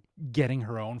 getting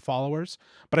her own followers.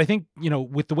 But I think,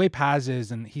 with the way Paz is,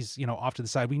 and he's, off to the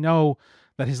side, we know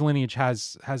that his lineage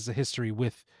has a history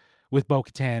with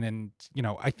Bo-Katan. And,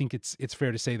 I think it's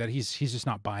fair to say that he's just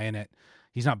not buying it.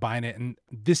 He's not buying it. And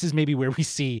this is maybe where we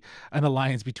see an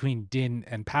alliance between Din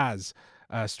and Paz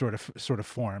sort of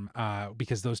form,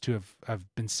 because those two have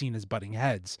been seen as butting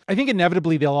heads. I think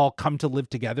inevitably they'll all come to live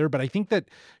together, but I think that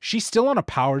she's still on a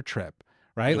power trip,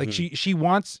 right? Mm-hmm. Like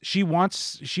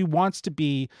she wants to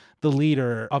be the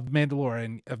leader of the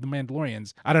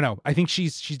Mandalorians. I don't know. I think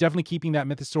she's definitely keeping that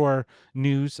mythosaur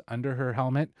news under her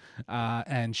helmet,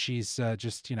 and she's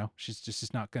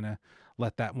just not gonna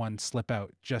let that one slip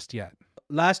out just yet.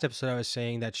 last episode I was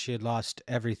saying that she had lost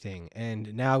everything,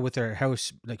 and now with her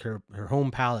house, like her home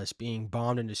palace being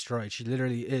bombed and destroyed, she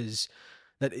literally is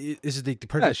this is the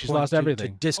perfect she's point lost to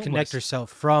everything. disconnect Homeless. herself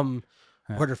from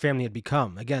Yeah. what her family had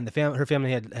become. Again, her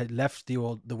family had left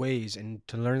the ways, and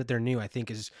to learn that they're new, I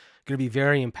think is going to be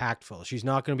very impactful. She's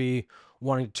not going to be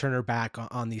wanting to turn her back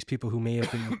on these people who may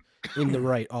have been in the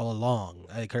right all along.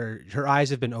 Like her eyes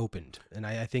have been opened, and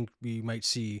I think we might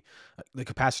see the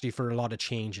capacity for a lot of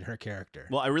change in her character.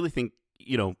 Well, I really think,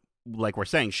 like we're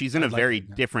saying, she's in a I'd like very it,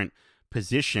 yeah. different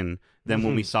position than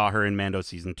when we saw her in Mando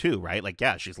season 2, right? Like,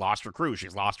 yeah, she's lost her crew,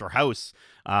 she's lost her house,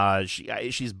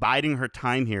 she's biding her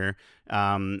time here,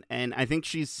 and I think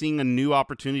she's seeing a new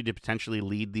opportunity to potentially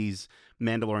lead these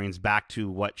Mandalorians back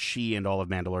to what she and all of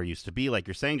Mandalore used to be, like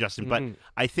you're saying, Justin. But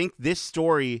I think this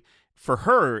story for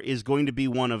her is going to be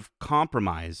one of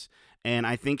compromise. And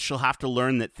I think she'll have to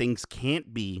learn that things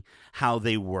can't be how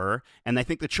they were. And I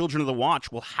think the Children of the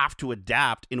Watch will have to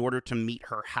adapt in order to meet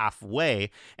her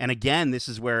halfway. And again, this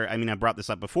is where, I brought this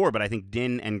up before, but I think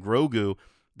Din and Grogu,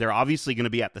 they're obviously going to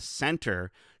be at the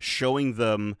center, showing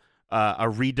them a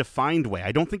redefined way.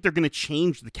 I don't think they're going to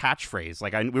change the catchphrase.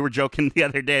 Like we were joking the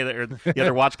other day, or the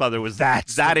other Watch Club, there was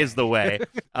that is the way.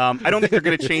 I don't think they're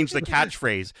going to change the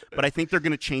catchphrase, but I think they're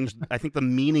going to change, I think the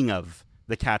meaning of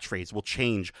the catchphrase will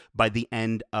change by the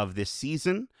end of this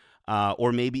season,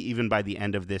 or maybe even by the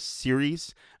end of this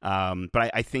series.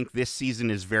 But I think this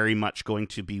season is very much going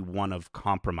to be one of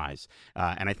compromise.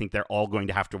 And I think they're all going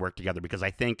to have to work together, because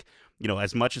I think,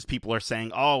 as much as people are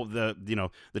saying, oh,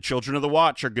 the Children of the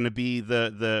Watch are going to be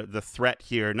the threat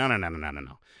here. No.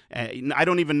 I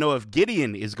don't even know if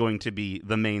Gideon is going to be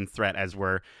the main threat, as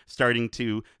we're starting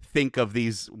to think of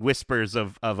these whispers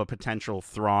of a potential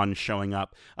Thrawn showing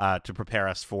up to prepare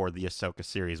us for the Ahsoka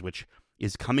series, which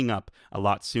is coming up a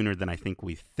lot sooner than I think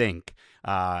we think,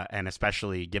 and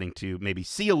especially getting to maybe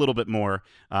see a little bit more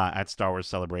at Star Wars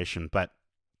Celebration. But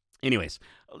anyways,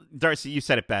 Darcy, you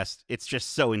said it best. It's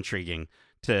just so intriguing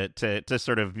to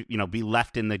sort of, be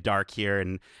left in the dark here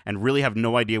and really have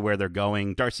no idea where they're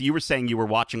going. Darcy, you were saying you were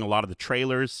watching a lot of the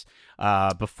trailers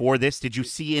before this. Did you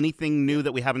see anything new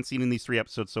that we haven't seen in these 3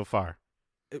 episodes so far?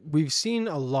 We've seen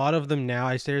a lot of them now.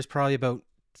 I'd say there's probably about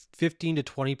 15 to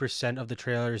 20% of the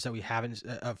trailers that we haven't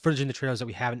footage in the trailers that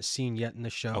we haven't seen yet in the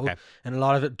show. Okay. And a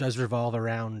lot of it does revolve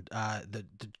around the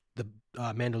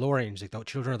Mandalorians, like the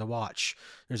Children of the Watch.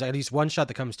 There's at least one shot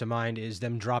that comes to mind is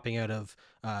them dropping out of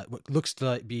what looks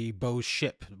to be Bo's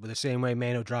ship, the same way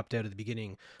Mando dropped out at the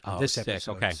beginning of this sick.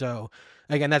 episode. Okay. So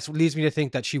again, that leads me to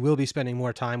think that she will be spending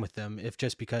more time with them, if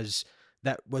just because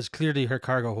that was clearly her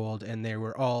cargo hold, and they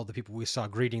were all the people we saw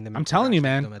greeting them. I'm telling you,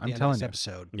 man. At the I'm end telling of this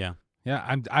you. episode. Yeah.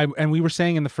 Yeah, and we were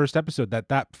saying in the first episode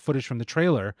that footage from the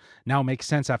trailer now makes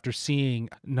sense after seeing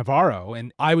Navarro,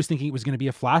 and I was thinking it was going to be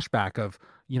a flashback of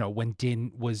when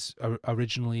Din was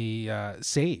originally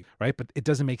saved, right? But it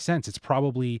doesn't make sense. It's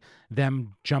probably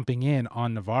them jumping in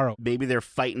on Navarro. Maybe they're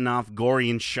fighting off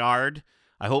Gorian Shard.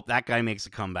 I hope that guy makes a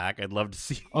comeback. I'd love to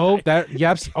see. Oh,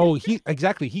 yes. Oh, he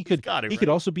could right.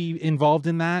 also be involved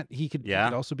in that. He could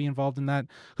also be involved in that.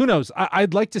 Who knows?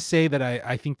 I'd like to say that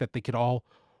I think that they could all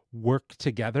work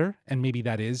together, and maybe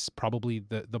that is probably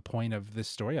the point of this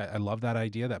story. I love that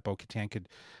idea that Bo-Katan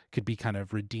could be kind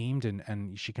of redeemed,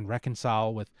 and she can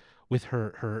reconcile with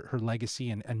her legacy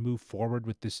and move forward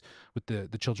with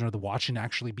the Children of the Watch and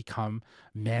actually become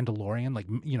Mandalorian, like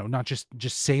not just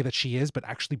say that she is, but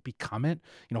actually become it,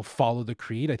 follow the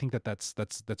creed. I think that's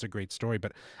a great story,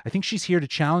 but I think she's here to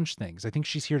challenge things. I think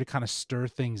she's here to kind of stir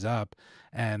things up,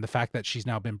 and the fact that she's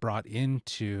now been brought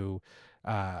into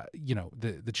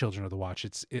the Children of the Watch,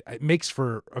 it makes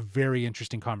for a very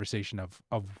interesting conversation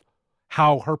of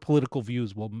how her political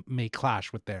views may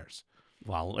clash with theirs.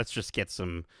 Well, let's just get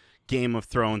some Game of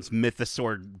Thrones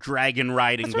mythosaur dragon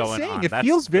riding That's what going I'm saying. on. It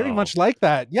feels very much like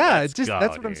that. Yeah, that's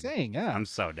what dude. I'm saying. Yeah, I'm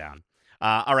so down.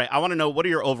 All right, I want to know, what are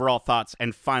your overall thoughts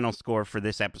and final score for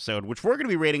this episode, which we're going to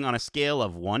be rating on a scale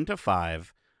of 1 to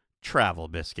 5 travel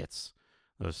biscuits.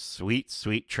 Those sweet,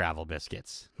 sweet travel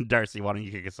biscuits. Darcy, why don't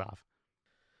you kick us off?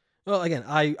 Well, again,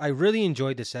 I really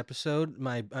enjoyed this episode.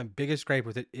 My biggest gripe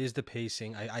with it is the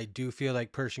pacing. I do feel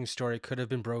like Pershing's story could have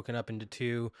been broken up into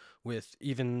 2, with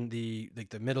even the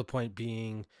middle point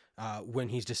being when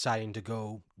he's deciding to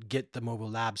go get the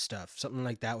mobile lab stuff. Something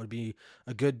like that would be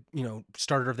a good,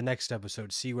 starter of the next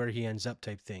episode, see where he ends up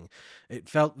type thing. It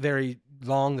felt very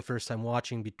long the first time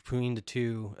watching between the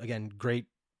 2. Again, great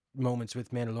moments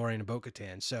with Mandalorian and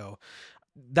Bo-Katan. So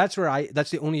that's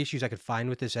the only issues I could find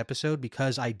with this episode,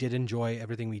 because I did enjoy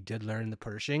everything we did learn in the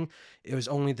Pershing. It was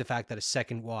only the fact that a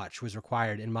second watch was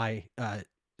required, in my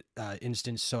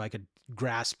instance so I could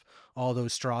grasp all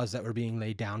those straws that were being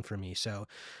laid down for me. So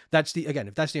that's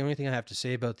if that's the only thing I have to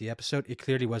say about the episode, it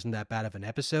clearly wasn't that bad of an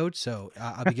episode. So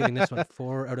I'll be giving this one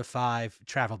 4 out of 5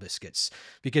 travel biscuits,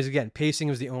 because again, pacing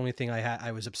was the only thing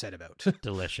I was upset about.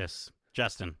 Delicious.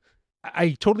 Justin.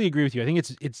 I totally agree with you. I think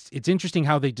it's interesting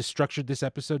how they just structured this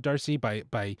episode, Darcy,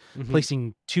 by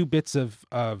placing 2 bits of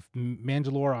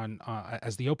Mandalore on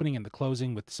as the opening and the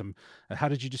closing with some how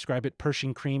did you describe it?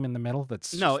 Pershing cream in the middle.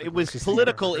 That's no, it was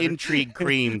political intrigue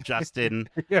cream, Justin.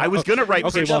 Yeah. I was gonna write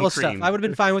Okay, Pershing Double cream. stuff. I would have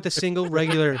been fine with a single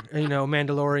regular,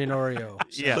 Mandalorian Oreo.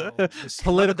 So Yeah. it's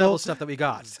political double stuff that we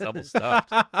got. Double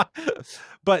stuffed.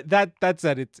 But that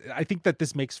said, I think that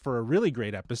this makes for a really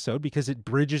great episode because it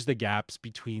bridges the gaps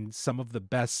between some of the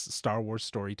best Star Wars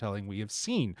storytelling we have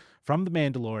seen, from The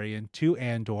Mandalorian to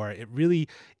Andor.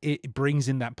 It brings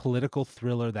in that political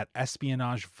thriller, that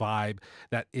espionage vibe,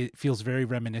 that it feels very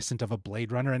reminiscent of a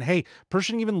Blade Runner. And hey,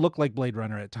 Pershing even looked like Blade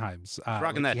Runner at times.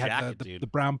 Rocking that he had jacket, the dude. the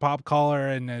brown pop collar,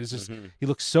 and it was just he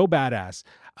looks so badass.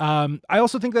 I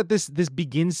also think that this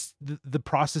begins the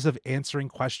process of answering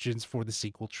questions for the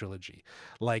sequel trilogy.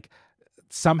 Like,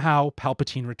 somehow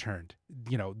Palpatine returned.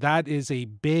 That is a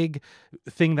big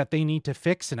thing that they need to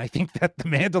fix. And I think that the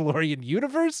Mandalorian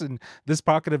universe and this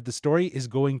pocket of the story is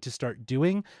going to start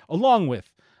doing, along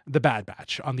with the Bad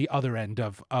Batch on the other end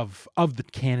of the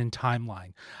canon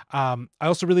timeline. I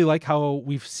also really like how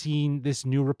we've seen this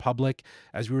New Republic,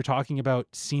 as we were talking about,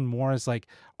 seen more as like,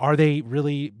 are they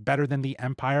really better than the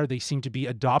Empire? They seem to be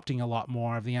adopting a lot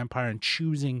more of the Empire and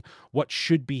choosing what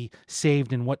should be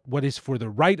saved and what is for the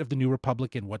right of the New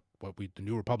Republic and what the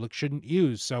New Republic shouldn't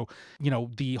use. So,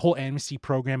 the whole amnesty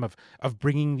program of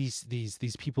bringing these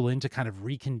people in to kind of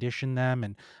recondition them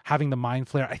and having the mind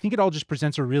flare, I think it all just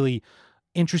presents a really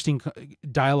interesting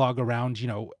dialogue around,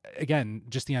 again,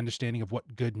 just the understanding of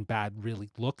what good and bad really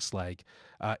looks like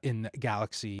in the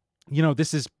galaxy.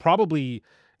 This is probably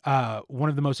one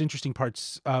of the most interesting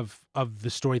parts of the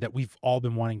story that we've all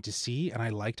been wanting to see, and I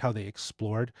liked how they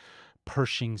explored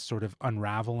Pershing's sort of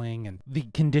unraveling and the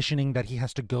conditioning that he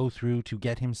has to go through to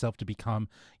get himself to become,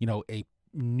 a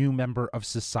new member of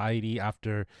society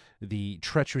after the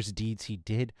treacherous deeds he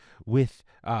did with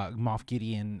Moff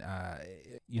Gideon,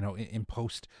 in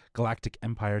post-Galactic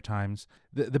Empire times.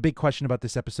 The big question about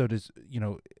this episode is,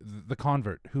 the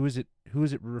convert. Who is it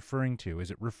referring to? Is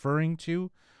it referring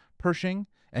to Pershing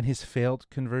and his failed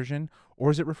conversion,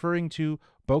 or is it referring to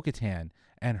Bo-Katan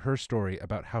and her story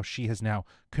about how she has now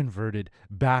converted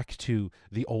back to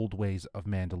the old ways of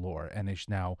Mandalore and is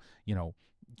now,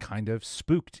 kind of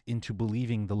spooked into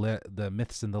believing the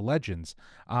myths and the legends?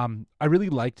 I really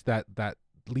liked that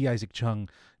Lee Isaac Chung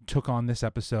took on this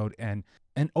episode and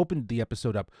opened the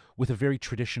episode up with a very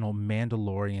traditional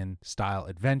Mandalorian style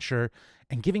adventure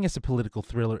and giving us a political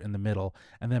thriller in the middle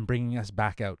and then bringing us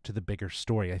back out to the bigger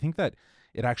story. I think that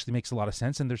it actually makes a lot of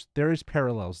sense, and there is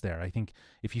parallels there. I think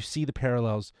if you see the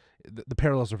parallels, the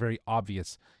parallels are very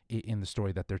obvious in the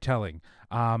story that they're telling.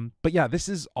 But yeah, this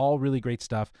is all really great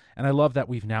stuff, and I love that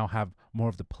we've now have more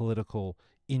of the political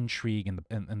intrigue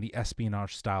and the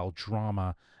espionage style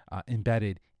drama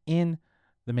embedded in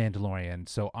The Mandalorian.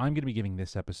 So I'm going to be giving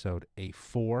this episode a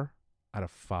 4 out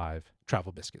of 5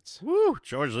 travel biscuits. Woo!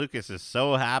 George Lucas is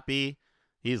so happy.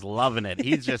 He's loving it.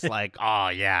 He's just like, oh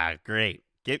yeah, great.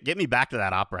 Get me back to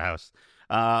that opera house.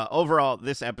 Overall,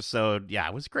 this episode, yeah,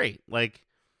 it was great. Like,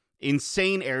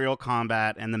 insane aerial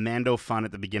combat and the Mando fun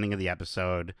at the beginning of the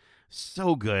episode.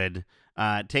 So good.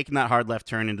 Taking that hard left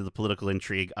turn into the political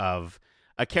intrigue of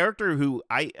a character who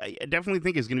I definitely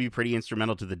think is going to be pretty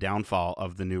instrumental to the downfall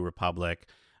of the New Republic.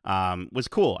 Was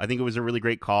cool. I think it was a really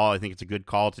great call. I think it's a good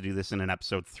call to do this in an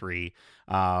episode 3.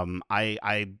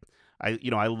 I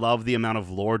love the amount of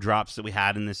lore drops that we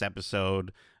had in this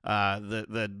episode.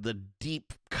 The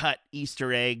deep cut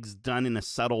Easter eggs done in a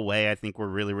subtle way, I think were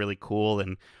really, really cool,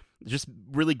 and just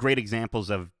really great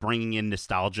examples of bringing in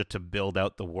nostalgia to build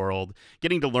out the world.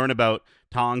 Getting to learn about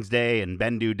Tong's Day and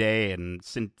Bendu Day and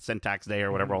Syntax Day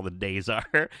or whatever all the days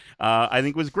are, I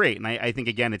think was great. And I think,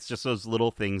 again, it's just those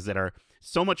little things that are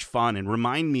so much fun and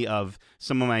remind me of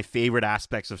some of my favorite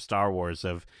aspects of Star Wars,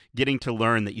 of getting to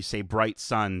learn that you say bright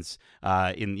suns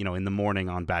in the morning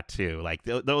on Batuu. Like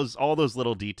all those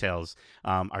little details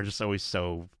are just always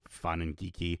so fun and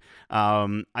geeky.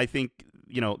 I think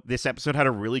this episode had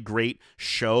a really great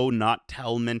show, not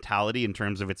tell mentality in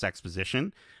terms of its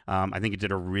exposition. I think it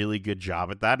did a really good job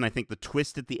at that. And I think the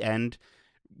twist at the end,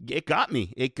 it got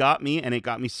me, and it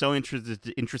got me so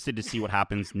interested to see what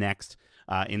happens next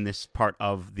in this part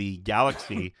of the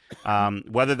galaxy.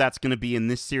 Whether that's going to be in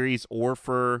this series or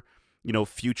for,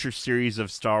 future series of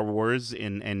Star Wars.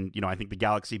 And I think the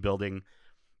galaxy building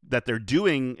that they're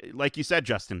doing, like you said,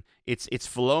 Justin, it's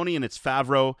Filoni and it's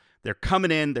Favreau. They're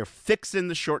coming in, they're fixing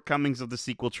the shortcomings of the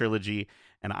sequel trilogy,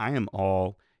 and I am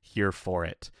all here for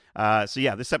it. So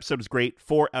yeah, this episode is great.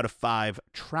 4 out of 5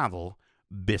 travel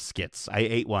biscuits. I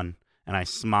ate one, and I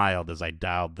smiled as I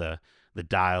dialed the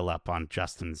dial up on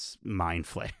Justin's mind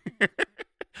flare.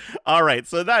 All right,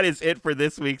 so that is it for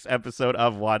this week's episode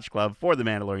of Watch Club for The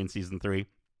Mandalorian Season 3.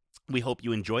 We hope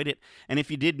you enjoyed it, and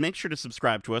if you did, make sure to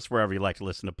subscribe to us wherever you like to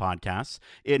listen to podcasts,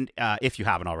 and if you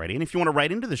haven't already. And if you want to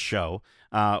write into the show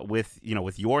with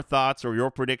your thoughts or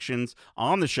your predictions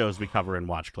on the shows we cover in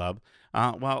Watch Club,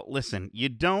 well, listen, you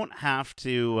don't have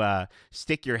to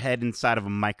stick your head inside of a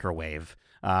microwave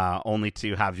only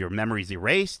to have your memories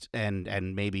erased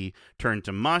and maybe turn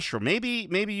to mush, or maybe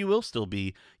you will still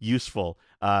be useful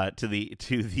to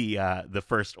the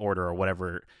First Order or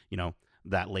whatever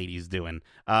that lady's doing.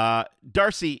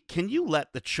 Darcy, can you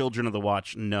let the children of the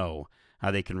Watch know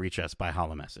how they can reach us by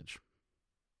holomessage?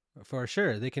 For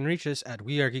sure. They can reach us at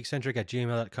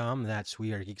wearegeekcentric@gmail.com. That's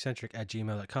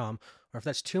wearegeekcentric@gmail.com. Or if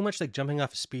that's too much like jumping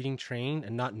off a speeding train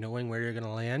and not knowing where you're going to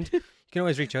land, you can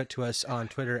always reach out to us on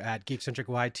Twitter at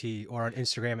GeekcentricYT or on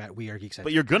Instagram at wearegeekcentric.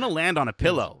 But you're going to land on a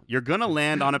pillow. You're going to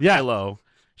land on a pillow.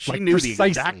 She knew precisely. The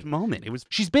exact moment. It was.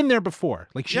 She's been there before.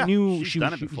 Like she knew she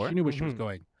done it before. She knew where she was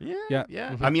going. Yeah.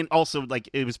 Mm-hmm. I mean, also like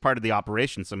it was part of the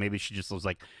operation, so maybe she just was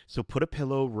like, so put a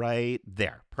pillow right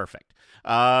there. Perfect.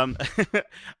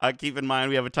 Keep in mind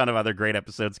we have a ton of other great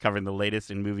episodes covering the latest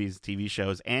in movies, TV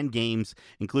shows, and games,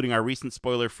 including our recent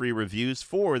spoiler-free reviews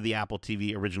for the Apple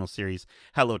TV original series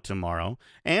Hello Tomorrow.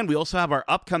 And we also have our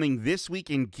upcoming This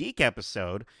Week in Geek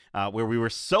episode, where we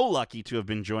were so lucky to have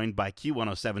been joined by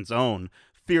Q107's own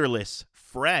fearless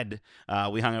Fred.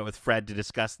 We hung out with Fred to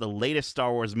discuss the latest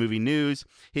Star Wars movie news,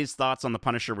 his thoughts on The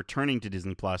Punisher returning to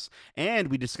Disney+, and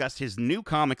we discussed his new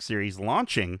comic series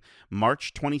launching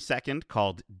March 22nd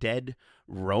called Dead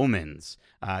Romans.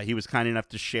 He was kind enough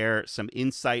to share some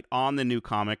insight on the new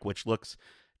comic, which looks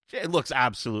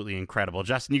absolutely incredible.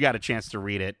 Justin, you got a chance to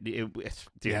read it. Dude,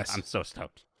 yes. I'm so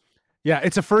stoked. Yeah,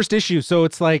 it's a first issue, so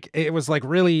it was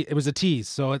a tease,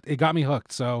 so it got me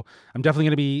hooked. So I'm definitely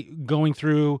going to be going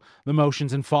through the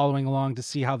motions and following along to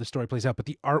see how the story plays out. But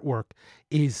the artwork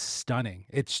is stunning.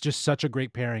 It's just such a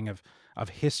great pairing of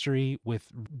history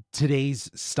with today's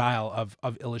style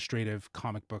of illustrative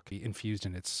comic book infused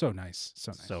in it. It's so nice.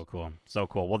 So cool.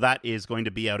 Well, that is going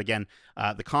to be out again.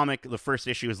 The first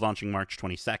issue is launching March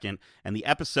 22nd, and the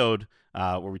episode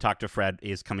where we talk to Fred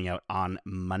is coming out on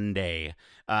Monday.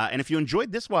 And if you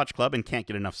enjoyed this Watch Club and can't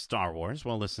get enough Star Wars,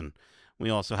 well, listen, we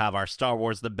also have our Star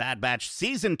Wars The Bad Batch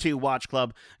Season 2 Watch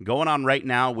Club going on right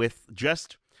now with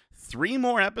just 3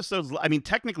 more episodes. I mean,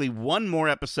 technically 1 more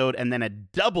episode and then a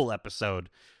double episode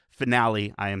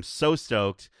finale. I am so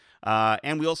stoked.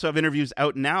 And we also have interviews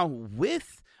out now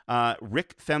with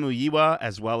Rick Famuyiwa,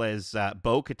 as well as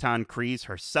Bo-Katan Kryze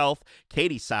herself,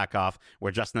 Katie Sackhoff,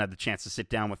 where Justin had the chance to sit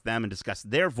down with them and discuss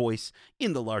their voice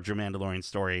in the larger Mandalorian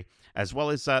story, as well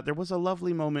as there was a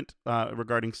lovely moment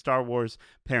regarding Star Wars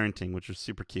parenting, which was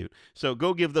super cute. So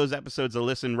go give those episodes a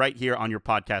listen right here on your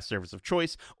podcast service of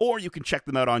choice, or you can check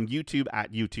them out on YouTube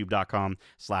at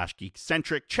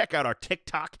youtube.com/geekcentric. Check out our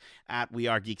TikTok at We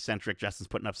Are Geekcentric. Justin's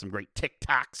putting up some great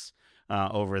TikToks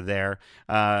over there.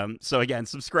 So again,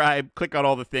 subscribe, click on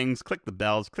all the things, click the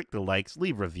bells, click the likes,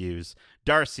 leave reviews.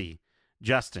 Darcy,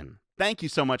 Justin, thank you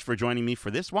so much for joining me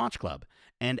for this Watch Club.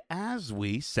 And as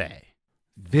we say,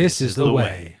 this is the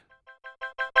way.